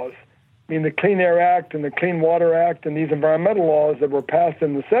environmental laws. I mean, the Clean Air Act and the Clean Water Act and these environmental laws that were passed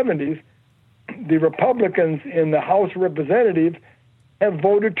in the 70s, the Republicans in the House of Representatives have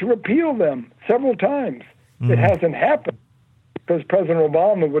voted to repeal them several times. It hasn't happened because President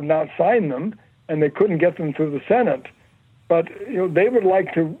Obama would not sign them, and they couldn't get them through the Senate. But they would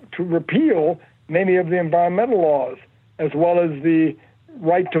like to repeal many of the environmental laws, as well as the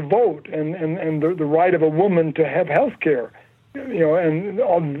right to vote and the right of a woman to have health care. And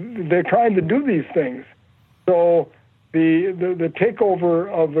they're trying to do these things. So the takeover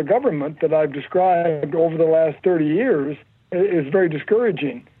of the government that I've described over the last 30 years is very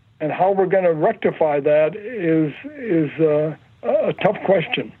discouraging. And how we're going to rectify that is a tough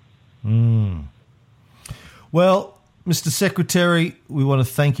question. Well, Mr. Secretary, we want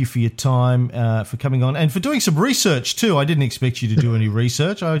to thank you for your time, for coming on, and for doing some research too. I didn't expect you to do any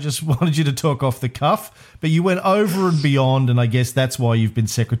research. I just wanted you to talk off the cuff, but you went over and beyond, and I guess that's why you've been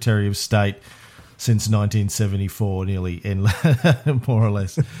Secretary of State since 1974, nearly, more or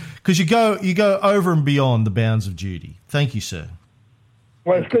less, because you go over and beyond the bounds of duty. Thank you, sir.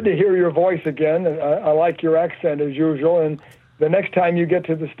 Well, it's good to hear your voice again. I like your accent as usual, and the next time you get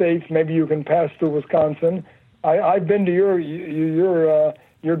to the States, maybe you can pass through Wisconsin. I've been to your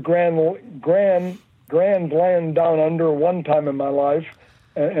grand land down under one time in my life,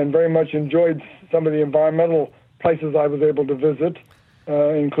 and very much enjoyed some of the environmental places I was able to visit,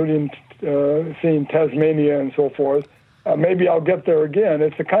 including seeing Tasmania and so forth. Maybe I'll get there again.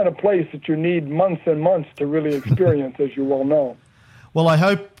 It's the kind of place that you need months and months to really experience, as you well know. Well, I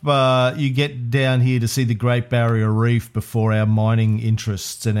hope you get down here to see the Great Barrier Reef before our mining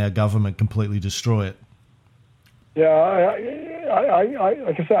interests and our government completely destroy it. Yeah,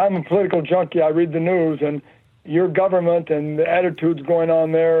 like I say, I'm a political junkie. I read the news, and your government and the attitudes going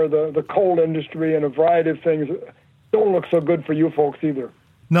on there, the coal industry and a variety of things don't look so good for you folks either.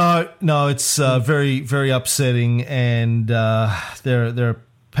 No, it's very, very upsetting, and they're a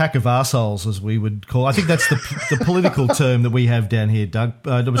pack of arseholes, as we would call. I think that's the political term that we have down here, Doug.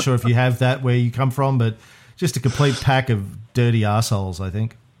 I'm not sure if you have that where you come from, but just a complete pack of dirty arseholes, I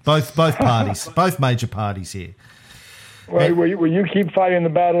think. Both parties, both major parties here. Well, will you keep fighting the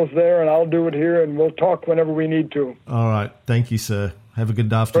battles there, and I'll do it here, and we'll talk whenever we need to. All right. Thank you, sir. Have a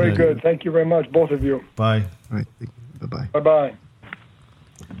good afternoon. Very good. Thank you very much, both of you. Bye. All right. Bye-bye. Bye-bye.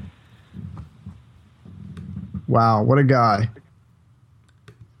 Wow, what a guy.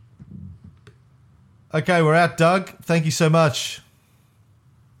 Okay, we're out, Doug. Thank you so much.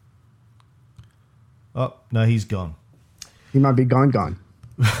 Oh, no, he's gone. He might be gone. Don't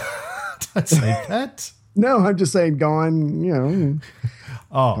say that. No, I'm just saying gone,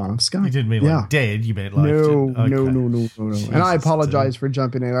 Oh, Scott. you didn't mean like dead. You meant like... No. Jesus, and I apologize for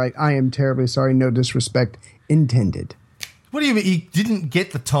jumping in. I am terribly sorry. No disrespect intended. What do you mean? You didn't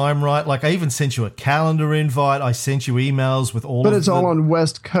get the time right? Like, I even sent you a calendar invite. I sent you emails with all But it's all on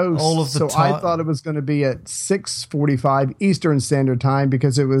West Coast. All of the so I thought it was going to be at 6:45 Eastern Standard Time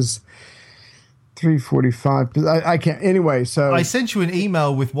because it was 3:45. I can't. Anyway, so... I sent you an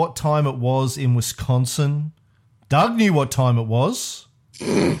email with what time it was in Wisconsin. Doug knew what time it was.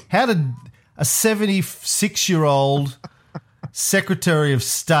 How did a 76-year-old Secretary of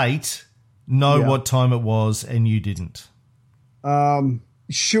State know what time it was and you didn't?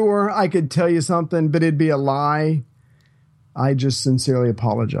 Sure, I could tell you something, but it'd be a lie. I just sincerely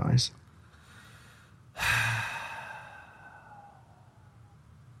apologize.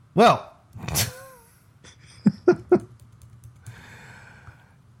 Well,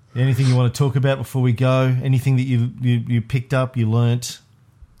 anything you want to talk about before we go? Anything that you picked up, you learnt?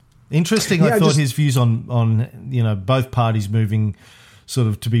 Interesting. I thought his views on both parties moving sort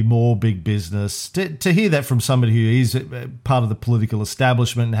of to be more big business. To hear that from somebody who is part of the political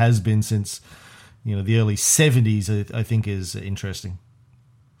establishment and has been since the early 70s, I think is interesting.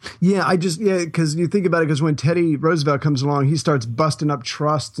 Yeah, because you think about it, because when Teddy Roosevelt comes along, he starts busting up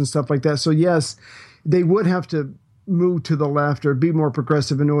trusts and stuff like that. So yes, they would have to move to the left or be more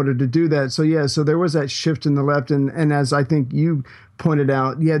progressive in order to do that. So yeah, so there was that shift in the left, and as I think you pointed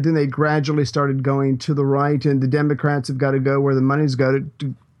out, then they gradually started going to the right, and the Democrats have got to go where the money's got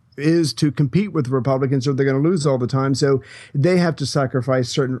to compete with the Republicans, or they're going to lose all the time. So they have to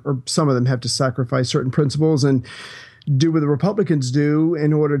sacrifice some of them have to sacrifice certain principles and do what the Republicans do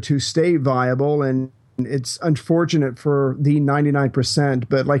in order to stay viable. And it's unfortunate for the 99%,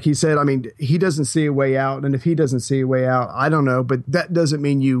 but like he said, I mean, he doesn't see a way out. And if he doesn't see a way out, I don't know, but that doesn't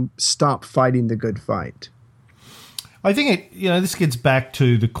mean you stop fighting the good fight. I think this gets back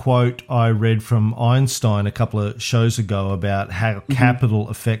to the quote I read from Einstein a couple of shows ago about how capital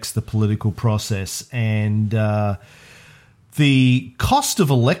affects the political process, and the cost of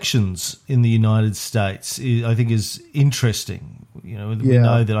elections in the United States, I think, is interesting. We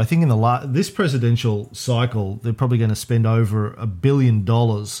know that I think in this presidential cycle, they're probably going to spend over $1 billion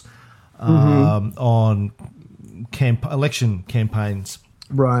on election campaigns.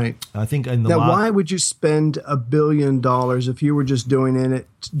 Right. I think why would you spend $1 billion if you were just doing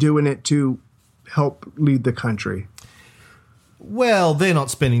it to help lead the country? Well, they're not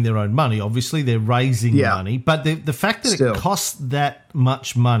spending their own money. Obviously, they're raising money. But the fact that it costs that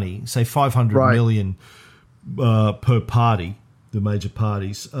much money, say $500 million per party, the major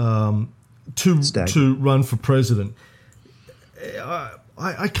parties, to run for president,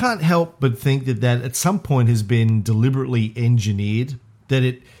 I can't help but think that at some point has been deliberately engineered. That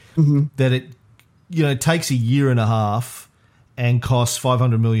it takes a year and a half and costs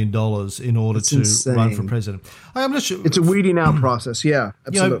 $500 million in order to run for president. I'm not sure. It's a weeding out process. Yeah,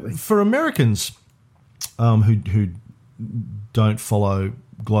 absolutely. For Americans who don't follow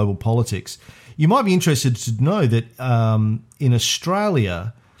global politics, you might be interested to know that in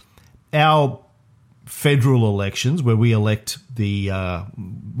Australia, our federal elections, where we elect we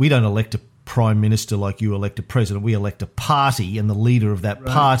don't elect a prime minister like you elect a president. We elect a party, and the leader of that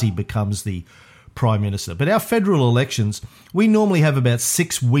party becomes the prime minister. But our federal elections, we normally have about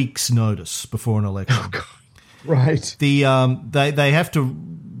 6 weeks notice before an election. Oh, God. Right. They have to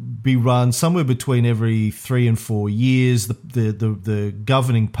be run somewhere between every 3 and 4 years. The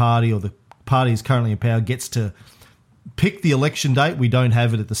governing party, or the party is currently in power, gets to pick the election date. We don't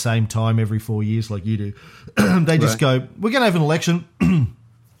have it at the same time every 4 years like you do. They just go, we're going to have an election.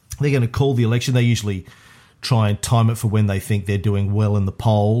 They're going to call the election. They usually try and time it for when they think they're doing well in the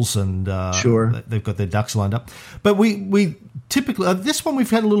polls, and they've got their ducks lined up. But we typically this one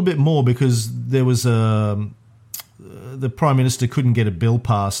we've had a little bit more because there was the Prime Minister couldn't get a bill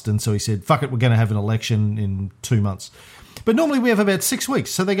passed, and so he said, fuck it, we're going to have an election in 2 months. But normally we have about 6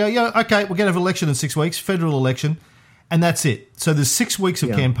 weeks. So they go, okay, we're going to have an election in 6 weeks, federal election, and that's it. So there's 6 weeks of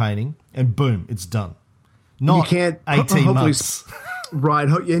campaigning, and boom, it's done. Not 18 months. Right,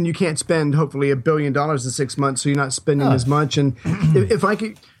 and you can't spend hopefully $1 billion in 6 months, so you're not spending as much. And if I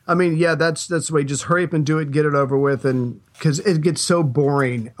could, that's the way. Just hurry up and do it, get it over with, and because it gets so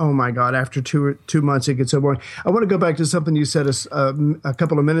boring. Oh my God, after 2 months, it gets so boring. I want to go back to something you said a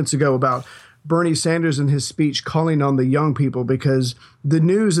couple of minutes ago about Bernie Sanders and his speech calling on the young people, because the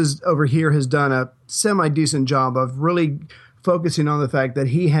news over here has done a semi-decent job of really focusing on the fact that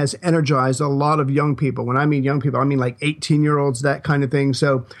he has energized a lot of young people. When I mean young people, I mean like 18-year-olds, that kind of thing.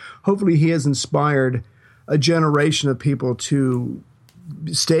 So hopefully he has inspired a generation of people to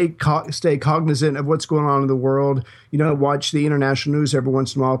stay cognizant of what's going on in the world, watch the international news every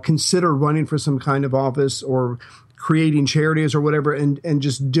once in a while, consider running for some kind of office or creating charities or whatever, and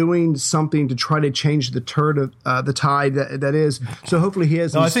just doing something to try to change the tide that is. So hopefully he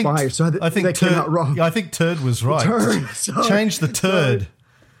has inspired. I think that came out wrong. I think turd was right. Change the turd.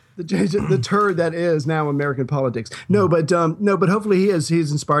 The turd that is now American politics. But hopefully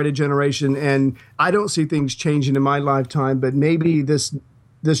he's inspired a generation, and I don't see things changing in my lifetime, but maybe this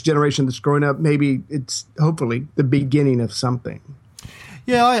generation that's growing up, maybe it's hopefully the beginning of something.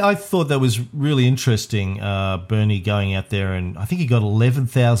 Yeah, I thought that was really interesting, Bernie going out there, and I think he got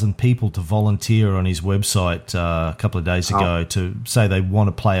 11,000 people to volunteer on his website a couple of days ago to say they want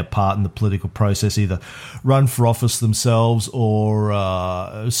to play a part in the political process, either run for office themselves or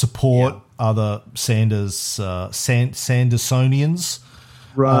support other Sandersonians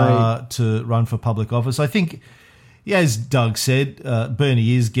to run for public office. I think, as Doug said,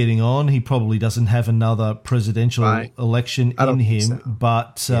 Bernie is getting on. He probably doesn't have another presidential election in him,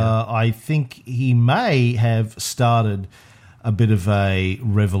 but I think he may have started a bit of a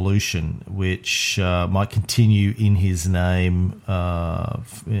revolution, which might continue in his name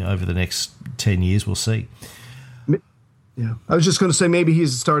over the next 10 years. We'll see. Yeah, I was just going to say maybe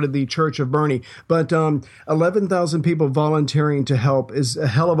he's started the Church of Bernie, but 11,000 people volunteering to help is a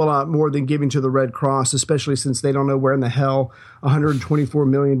hell of a lot more than giving to the Red Cross, especially since they don't know where in the hell $124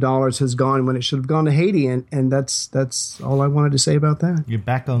 million has gone when it should have gone to Haiti, and that's all I wanted to say about that. You're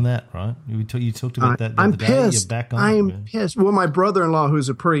back on that, right? You talked about that the I'm other day. pissed. You're back on I'm pissed. Well, my brother-in-law, who's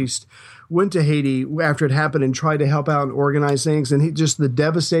a priest, went to Haiti after it happened and tried to help out and organize things, and just the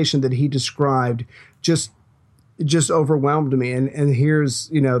devastation that he described just overwhelmed me. And here's,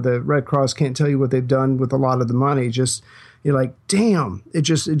 the Red Cross can't tell you what they've done with a lot of the money. Just, you're like, damn, it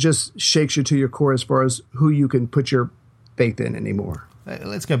just shakes you to your core as far as who you can put your faith in anymore.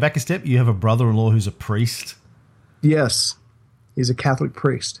 Let's go back a step. You have a brother-in-law who's a priest. Yes. He's a Catholic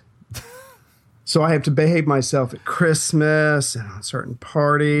priest. So I have to behave myself at Christmas and on certain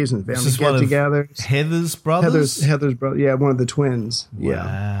parties and family get-togethers. Heather's brothers? Heather's brother. Yeah, one of the twins.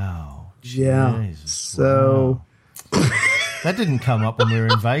 Wow. Yeah. Jesus. So, wow. That didn't come up when we were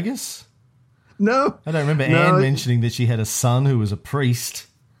in Vegas. No, I don't remember Anne mentioning that she had a son who was a priest.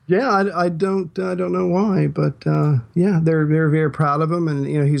 Yeah, I don't know why, but yeah, they're very proud of him, and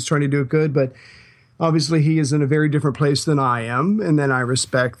he's trying to do it good. But obviously, he is in a very different place than I am, and then I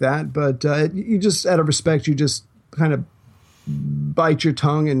respect that. But you just, out of respect, you just kind of bite your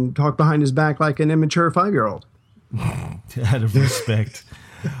tongue and talk behind his back like an immature 5-year-old. Out of respect.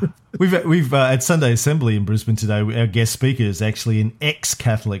 We've at Sunday Assembly in Brisbane today, our guest speaker is actually an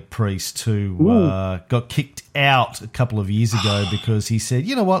ex-Catholic priest who got kicked out a couple of years ago because he said,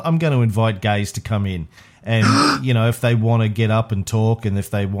 you know what, I'm going to invite gays to come in. And, if they want to get up and talk and if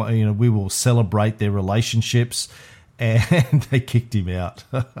they want, we will celebrate their relationships. And they kicked him out.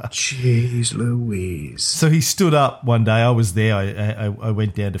 Jeez Louise. So he stood up one day. I was there. I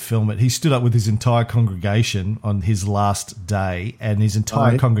went down to film it. He stood up with his entire congregation on his last day, and his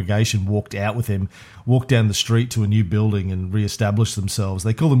entire congregation walked out with him, walked down the street to a new building and reestablished themselves.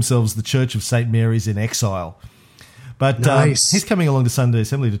 They call themselves the Church of St. Mary's in Exile. But he's coming along to Sunday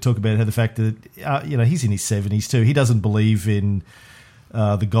Assembly to talk about how the fact that, he's in his 70s too. He doesn't believe in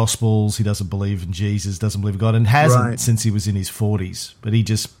the Gospels. He doesn't believe in Jesus, doesn't believe in God, and hasn't since he was in his 40s. But he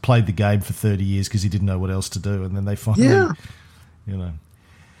just played the game for 30 years because he didn't know what else to do. And then they finally,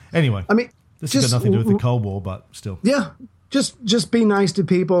 Anyway, I mean, this has got nothing to do with the Cold War, but still. Yeah, just be nice to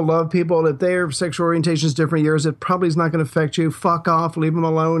people, love people. If their sexual orientation is different yours, it probably is not going to affect you. Fuck off, leave them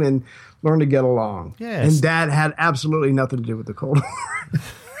alone, and learn to get along. Yes. And that had absolutely nothing to do with the Cold War.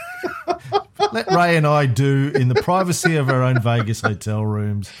 Let Ray and I do in the privacy of our own Vegas hotel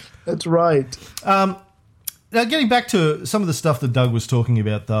rooms. That's right. Now, getting back to some of the stuff that Doug was talking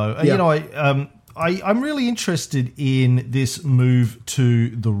about, though, I'm really interested in this move to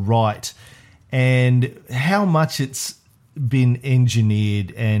the right and how much it's been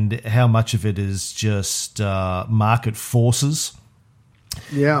engineered and how much of it is just market forces.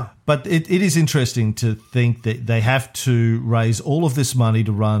 Yeah. But it is interesting to think that they have to raise all of this money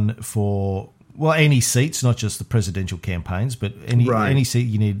to run for, any seats, not just the presidential campaigns, but any seat.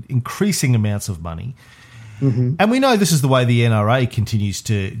 You need increasing amounts of money. Mm-hmm. And we know this is the way the NRA continues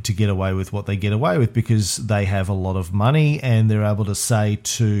to get away with what they get away with because they have a lot of money and they're able to say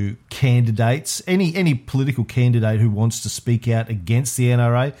to candidates, any political candidate who wants to speak out against the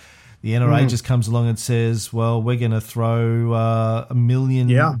NRA, the NRA just comes along and says, well, we're going to throw $1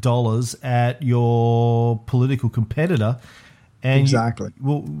 million at your political competitor and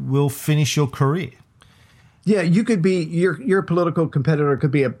we'll finish your career. Yeah, you could be, your political competitor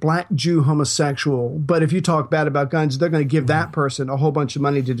could be a black Jew homosexual, but if you talk bad about guns, they're going to give that person a whole bunch of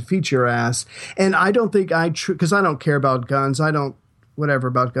money to defeat your ass. And I don't think because I don't care about guns. I don't whatever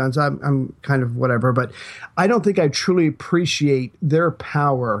about guns. I'm kind of whatever, but I don't think I truly appreciate their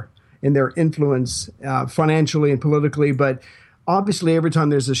power and their influence financially and politically. But obviously, every time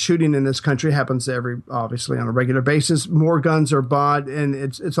there's a shooting in this country, it happens obviously on a regular basis, more guns are bought, and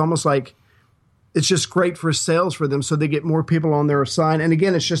it's almost like it's just great for sales for them, so they get more people on their side. And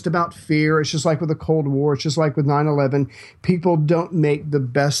again, it's just about fear. It's just like with the Cold War. It's just like with 9/11. People don't make the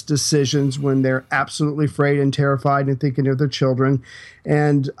best decisions when they're absolutely afraid and terrified and thinking of their children.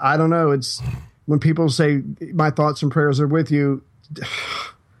 And I don't know. It's when people say, my thoughts and prayers are with you,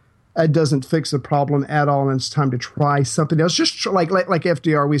 it doesn't fix the problem at all, and it's time to try something else. Just like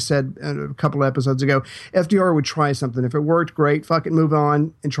FDR, we said a couple of episodes ago, FDR would try something. If it worked, great, fuck it, move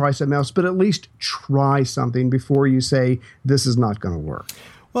on and try something else. But at least try something before you say this is not going to work.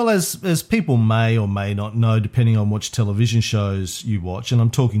 Well, as people may or may not know, depending on which television shows you watch, and I'm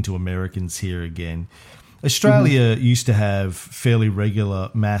talking to Americans here again, Australia used to have fairly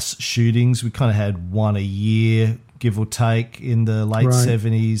regular mass shootings. We kind of had one a year, give or take, in the late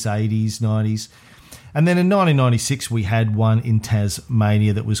 70s, 80s, 90s. And then in 1996, we had one in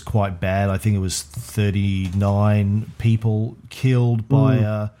Tasmania that was quite bad. I think it was 39 people killed by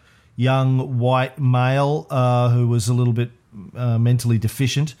a young white male who was a little bit mentally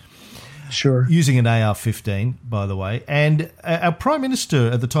deficient. Sure. Using an AR-15, by the way. And our Prime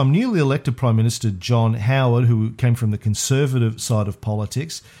Minister at the time, newly elected Prime Minister John Howard, who came from the conservative side of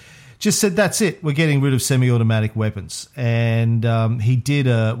politics, just said, that's it, we're getting rid of semi-automatic weapons. And he did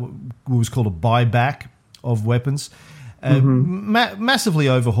what was called a buyback of weapons, massively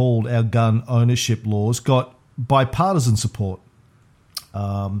overhauled our gun ownership laws, got bipartisan support.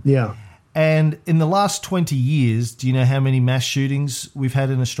 And in the last 20 years, do you know how many mass shootings we've had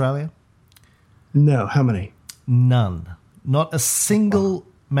in Australia? No, how many? None. Not a single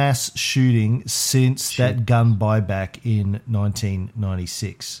mass shooting since that gun buyback in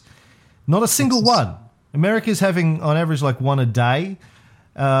 1996. Not a single one. America's having, on average, like one a day.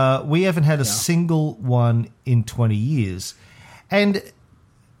 We haven't had a single one in 20 years.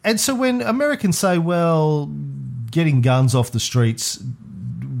 And so when Americans say, well, getting guns off the streets,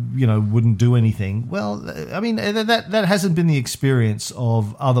 wouldn't do anything. Well, I mean, that hasn't been the experience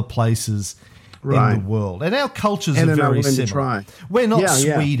of other places in the world. And our cultures are very similar. We're not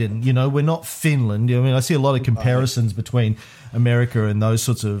Sweden, we're not Finland. I mean, I see a lot of comparisons between America and those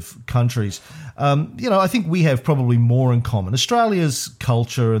sorts of countries. I think we have probably more in common. Australia's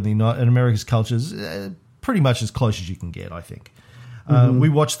culture and America's culture is pretty much as close as you can get, I think. We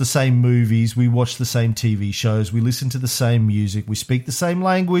watch the same movies, we watch the same TV shows, we listen to the same music, we speak the same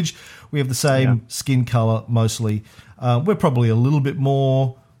language, we have the same skin color mostly. We're probably a little bit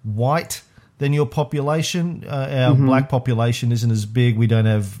more white than your population. Our black population isn't as big. We don't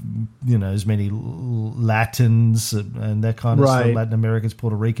have, as many Latins and that kind of stuff, Latin Americans,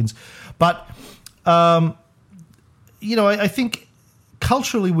 Puerto Ricans. But, I think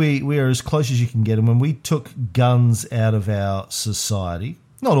culturally, we are as close as you can get. And when we took guns out of our society,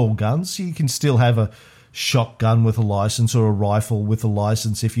 not all guns, you can still have a shotgun with a license or a rifle with a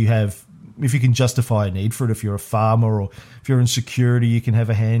license if you can justify a need for it. If you're a farmer or if you're in security, you can have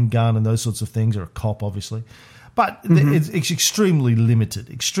a handgun and those sorts of things, or a cop, obviously. But it's extremely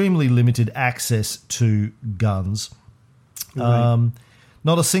limited access to guns. Not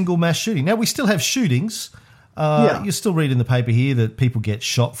a single mass shooting. Now, we still have shootings. You still read in the paper here that people get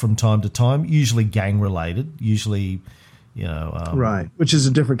shot from time to time, usually gang-related, which is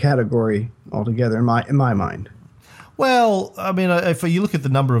a different category altogether in my mind. Well, I mean, if you look at the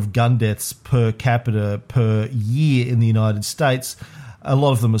number of gun deaths per capita per year in the United States, a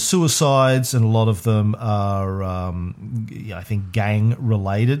lot of them are suicides and a lot of them are, I think,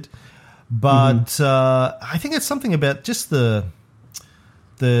 gang-related. But I think it's something about just the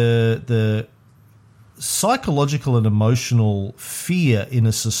psychological and emotional fear in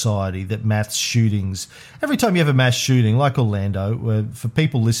a society that mass shootings. Every time you have a mass shooting, like Orlando, where for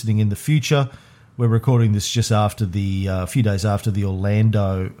people listening in the future, we're recording this just after a few days after the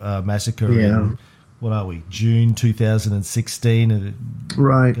Orlando massacre in, what are we, June 2016,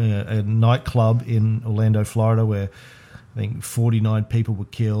 a nightclub in Orlando, Florida, where I think 49 people were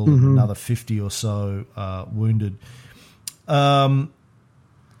killed and another 50 or so wounded.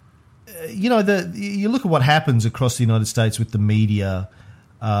 You look at what happens across the United States with the media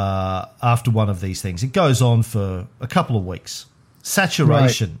after one of these things. It goes on for a couple of weeks.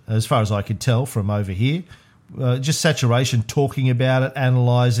 Saturation, as far as I could tell from over here. Just saturation, talking about it,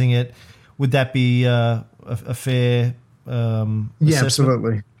 analysing it. Would that be a fair assessment? Yeah,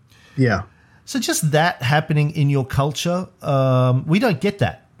 absolutely. Yeah. So just that happening in your culture, we don't get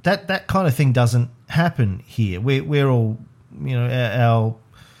that. That kind of thing doesn't happen here. We're all, our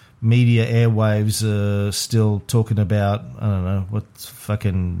media airwaves are still talking about, I don't know, what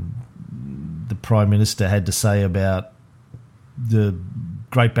fucking the Prime Minister had to say about the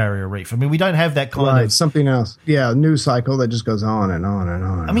Great Barrier Reef. I mean, we don't have that kind of... something else. Yeah, news cycle that just goes on and on and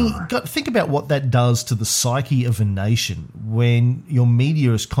on. I mean, think about what that does to the psyche of a nation when your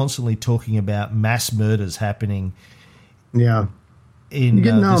media is constantly talking about mass murders happening in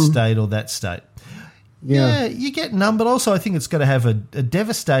this state or that state. Yeah, you get numb, but also I think it's going to have a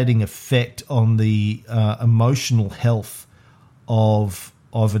devastating effect on the emotional health of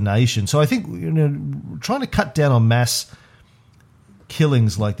a nation. So I think trying to cut down on mass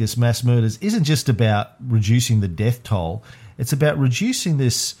killings like this, mass murders, isn't just about reducing the death toll. It's about reducing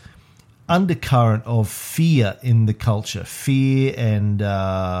this undercurrent of fear in the culture, fear and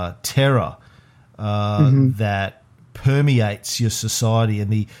terror that permeates your society, and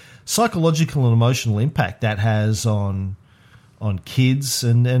the psychological and emotional impact that has on kids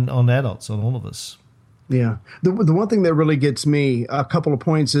and on adults, on all of us. Yeah. The one thing that really gets me, a couple of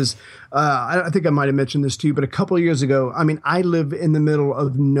points is, I think I might have mentioned this to you, but a couple of years ago, I mean, I live in the middle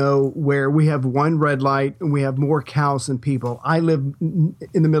of nowhere. We have one red light and we have more cows than people. I live in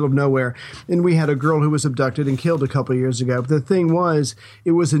the middle of nowhere. And we had a girl who was abducted and killed a couple of years ago. But the thing was,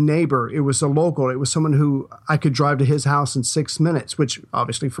 it was a neighbor. It was a local. It was someone who I could drive to his house in 6 minutes, which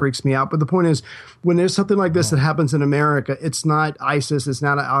obviously freaks me out. But the point is, when there's something like this that happens in America, it's not ISIS. It's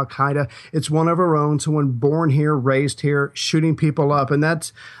not Al Qaeda. It's one of our own, someone born here, raised here, shooting people up. And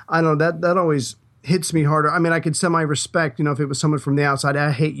that's, I don't know, that always hits me harder. I mean, I could semi-respect, if it was someone from the outside,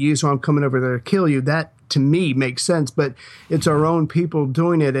 I hate you, so I'm coming over there to kill you. That, to me, makes sense. But it's our own people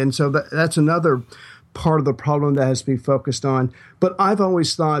doing it. And so that's another part of the problem that has to be focused on. But I've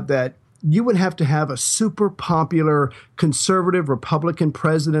always thought that you would have to have a super popular conservative Republican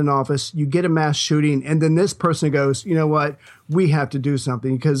president in office. You get a mass shooting, and then this person goes, you know what, we have to do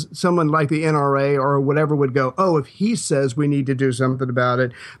something, because someone like the NRA or whatever would go, oh, if he says we need to do something about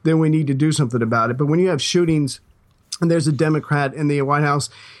it, then we need to do something about it. But when you have shootings and there's a Democrat in the White House,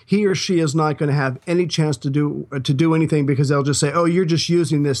 he or she is not going to have any chance to do anything, because they'll just say, "Oh, you're just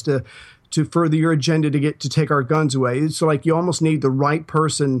using this to further your agenda to take our guns away." So like you almost need the right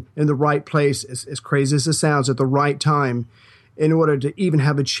person in the right place, as crazy as it sounds, at the right time, in order to even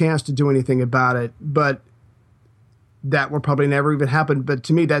have a chance to do anything about it. But that will probably never even happen. But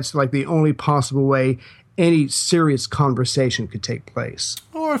to me, that's like the only possible way any serious conversation could take place.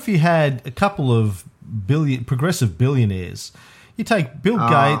 Or if you had a couple of progressive billionaires, you take Bill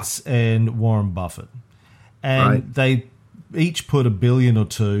Gates and Warren Buffett, and they each put $1 billion or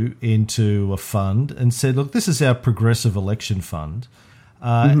 $2 billion into a fund and said, "Look, this is our progressive election fund,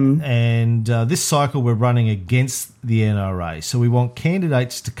 and this cycle we're running against the NRA. So we want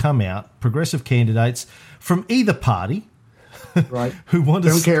candidates to come out, progressive candidates from either party, right? who want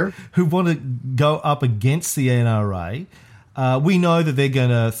to go up against the NRA. We know that they're going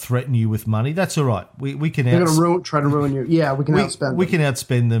to threaten you with money. That's all right. We can they're going to try to ruin you. Yeah, we can outspend them. We can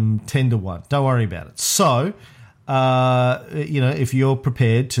outspend them 10 to 1. Don't worry about it. So, if you're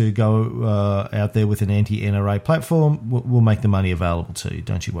prepared to go out there with an anti-NRA platform, we'll make the money available to you.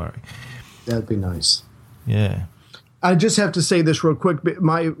 Don't you worry." That'd be nice. Yeah. I just have to say this real quick.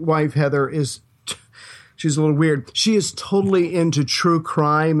 My wife, Heather, she's a little weird. She is totally into true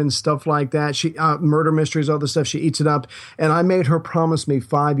crime and stuff like that. She murder mysteries, all this stuff. She eats it up. And I made her promise me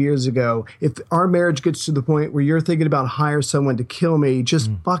 5 years ago, if our marriage gets to the point where you're thinking about hire someone to kill me,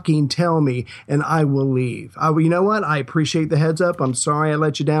 just fucking tell me and I will leave. You know what? I appreciate the heads up. I'm sorry I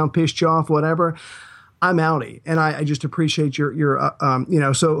let you down, pissed you off, whatever. I'm outie. And I just appreciate your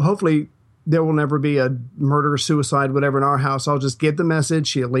so hopefully there will never be a murder or suicide, whatever, in our house. I'll just get the message.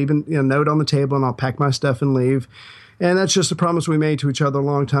 She'll leave a note on the table, and I'll pack my stuff and leave. And that's just a promise we made to each other a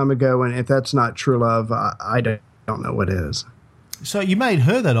long time ago. And if that's not true love, I don't know what is. So you made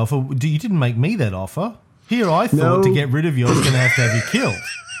her that offer. You didn't make me that offer. Here I thought to get rid of you, I was going to have you killed.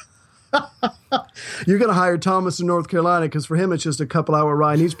 You're going to hire Thomas in North Carolina, because for him it's just a couple-hour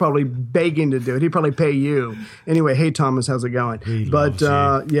ride. And he's probably begging to do it. He'd probably pay you. Anyway, hey, Thomas, how's it going?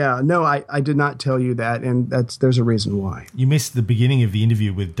 I did not tell you that, and there's a reason why. You missed the beginning of the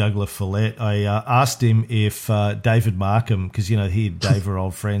interview with Douglas Follette. I asked him if David Markham, because, he and Dave are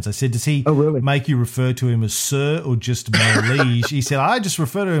old friends. I said, does he make you refer to him as sir or just my liege? He said, I just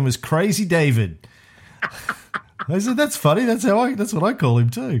refer to him as Crazy David. I said, that's funny. That's what I call him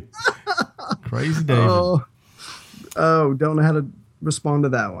too. Crazy David. Don't know how to respond to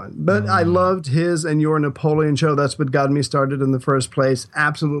that one. But I loved his and your Napoleon show. That's what got me started in the first place.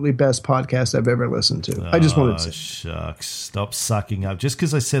 Absolutely best podcast I've ever listened to. I just wanted to say. Shucks. Stop sucking up. Just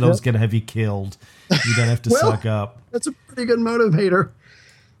because I said I was going to have you killed, you don't have to suck up. That's a pretty good motivator.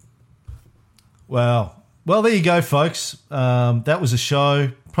 Well, there you go, folks. That was a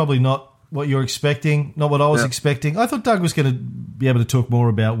show. Probably not what you're expecting, not what I was expecting. I thought Doug was going to be able to talk more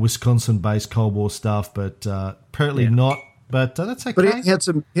about Wisconsin-based Cold War stuff, but apparently not. But that's okay. But he had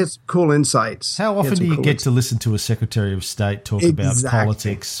some cool insights. How often do you get to listen to a Secretary of State talk about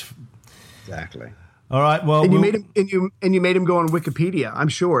politics? Exactly. All right. Well, and you made him go on Wikipedia, I'm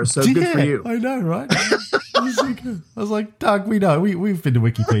sure. So good for you. I know, right? I was like, Doug, we know. We've been to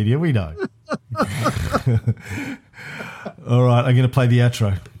Wikipedia. We know. All right. I'm going to play the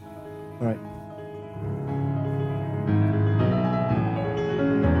outro. All right.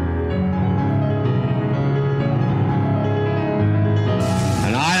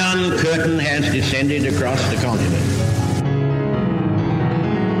 An iron curtain has descended across the continent.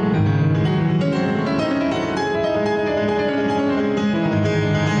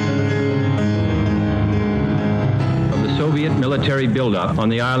 Soviet military buildup on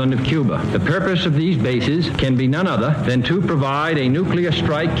the island of Cuba. The purpose of these bases can be none other than to provide a nuclear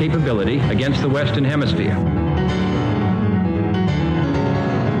strike capability against the Western Hemisphere.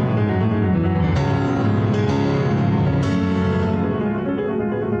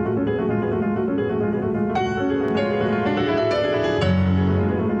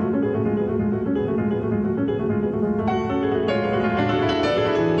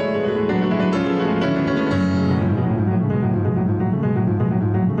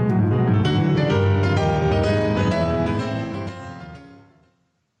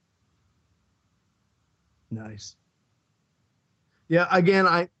 Nice. Yeah, again,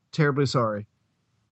 I'm terribly sorry.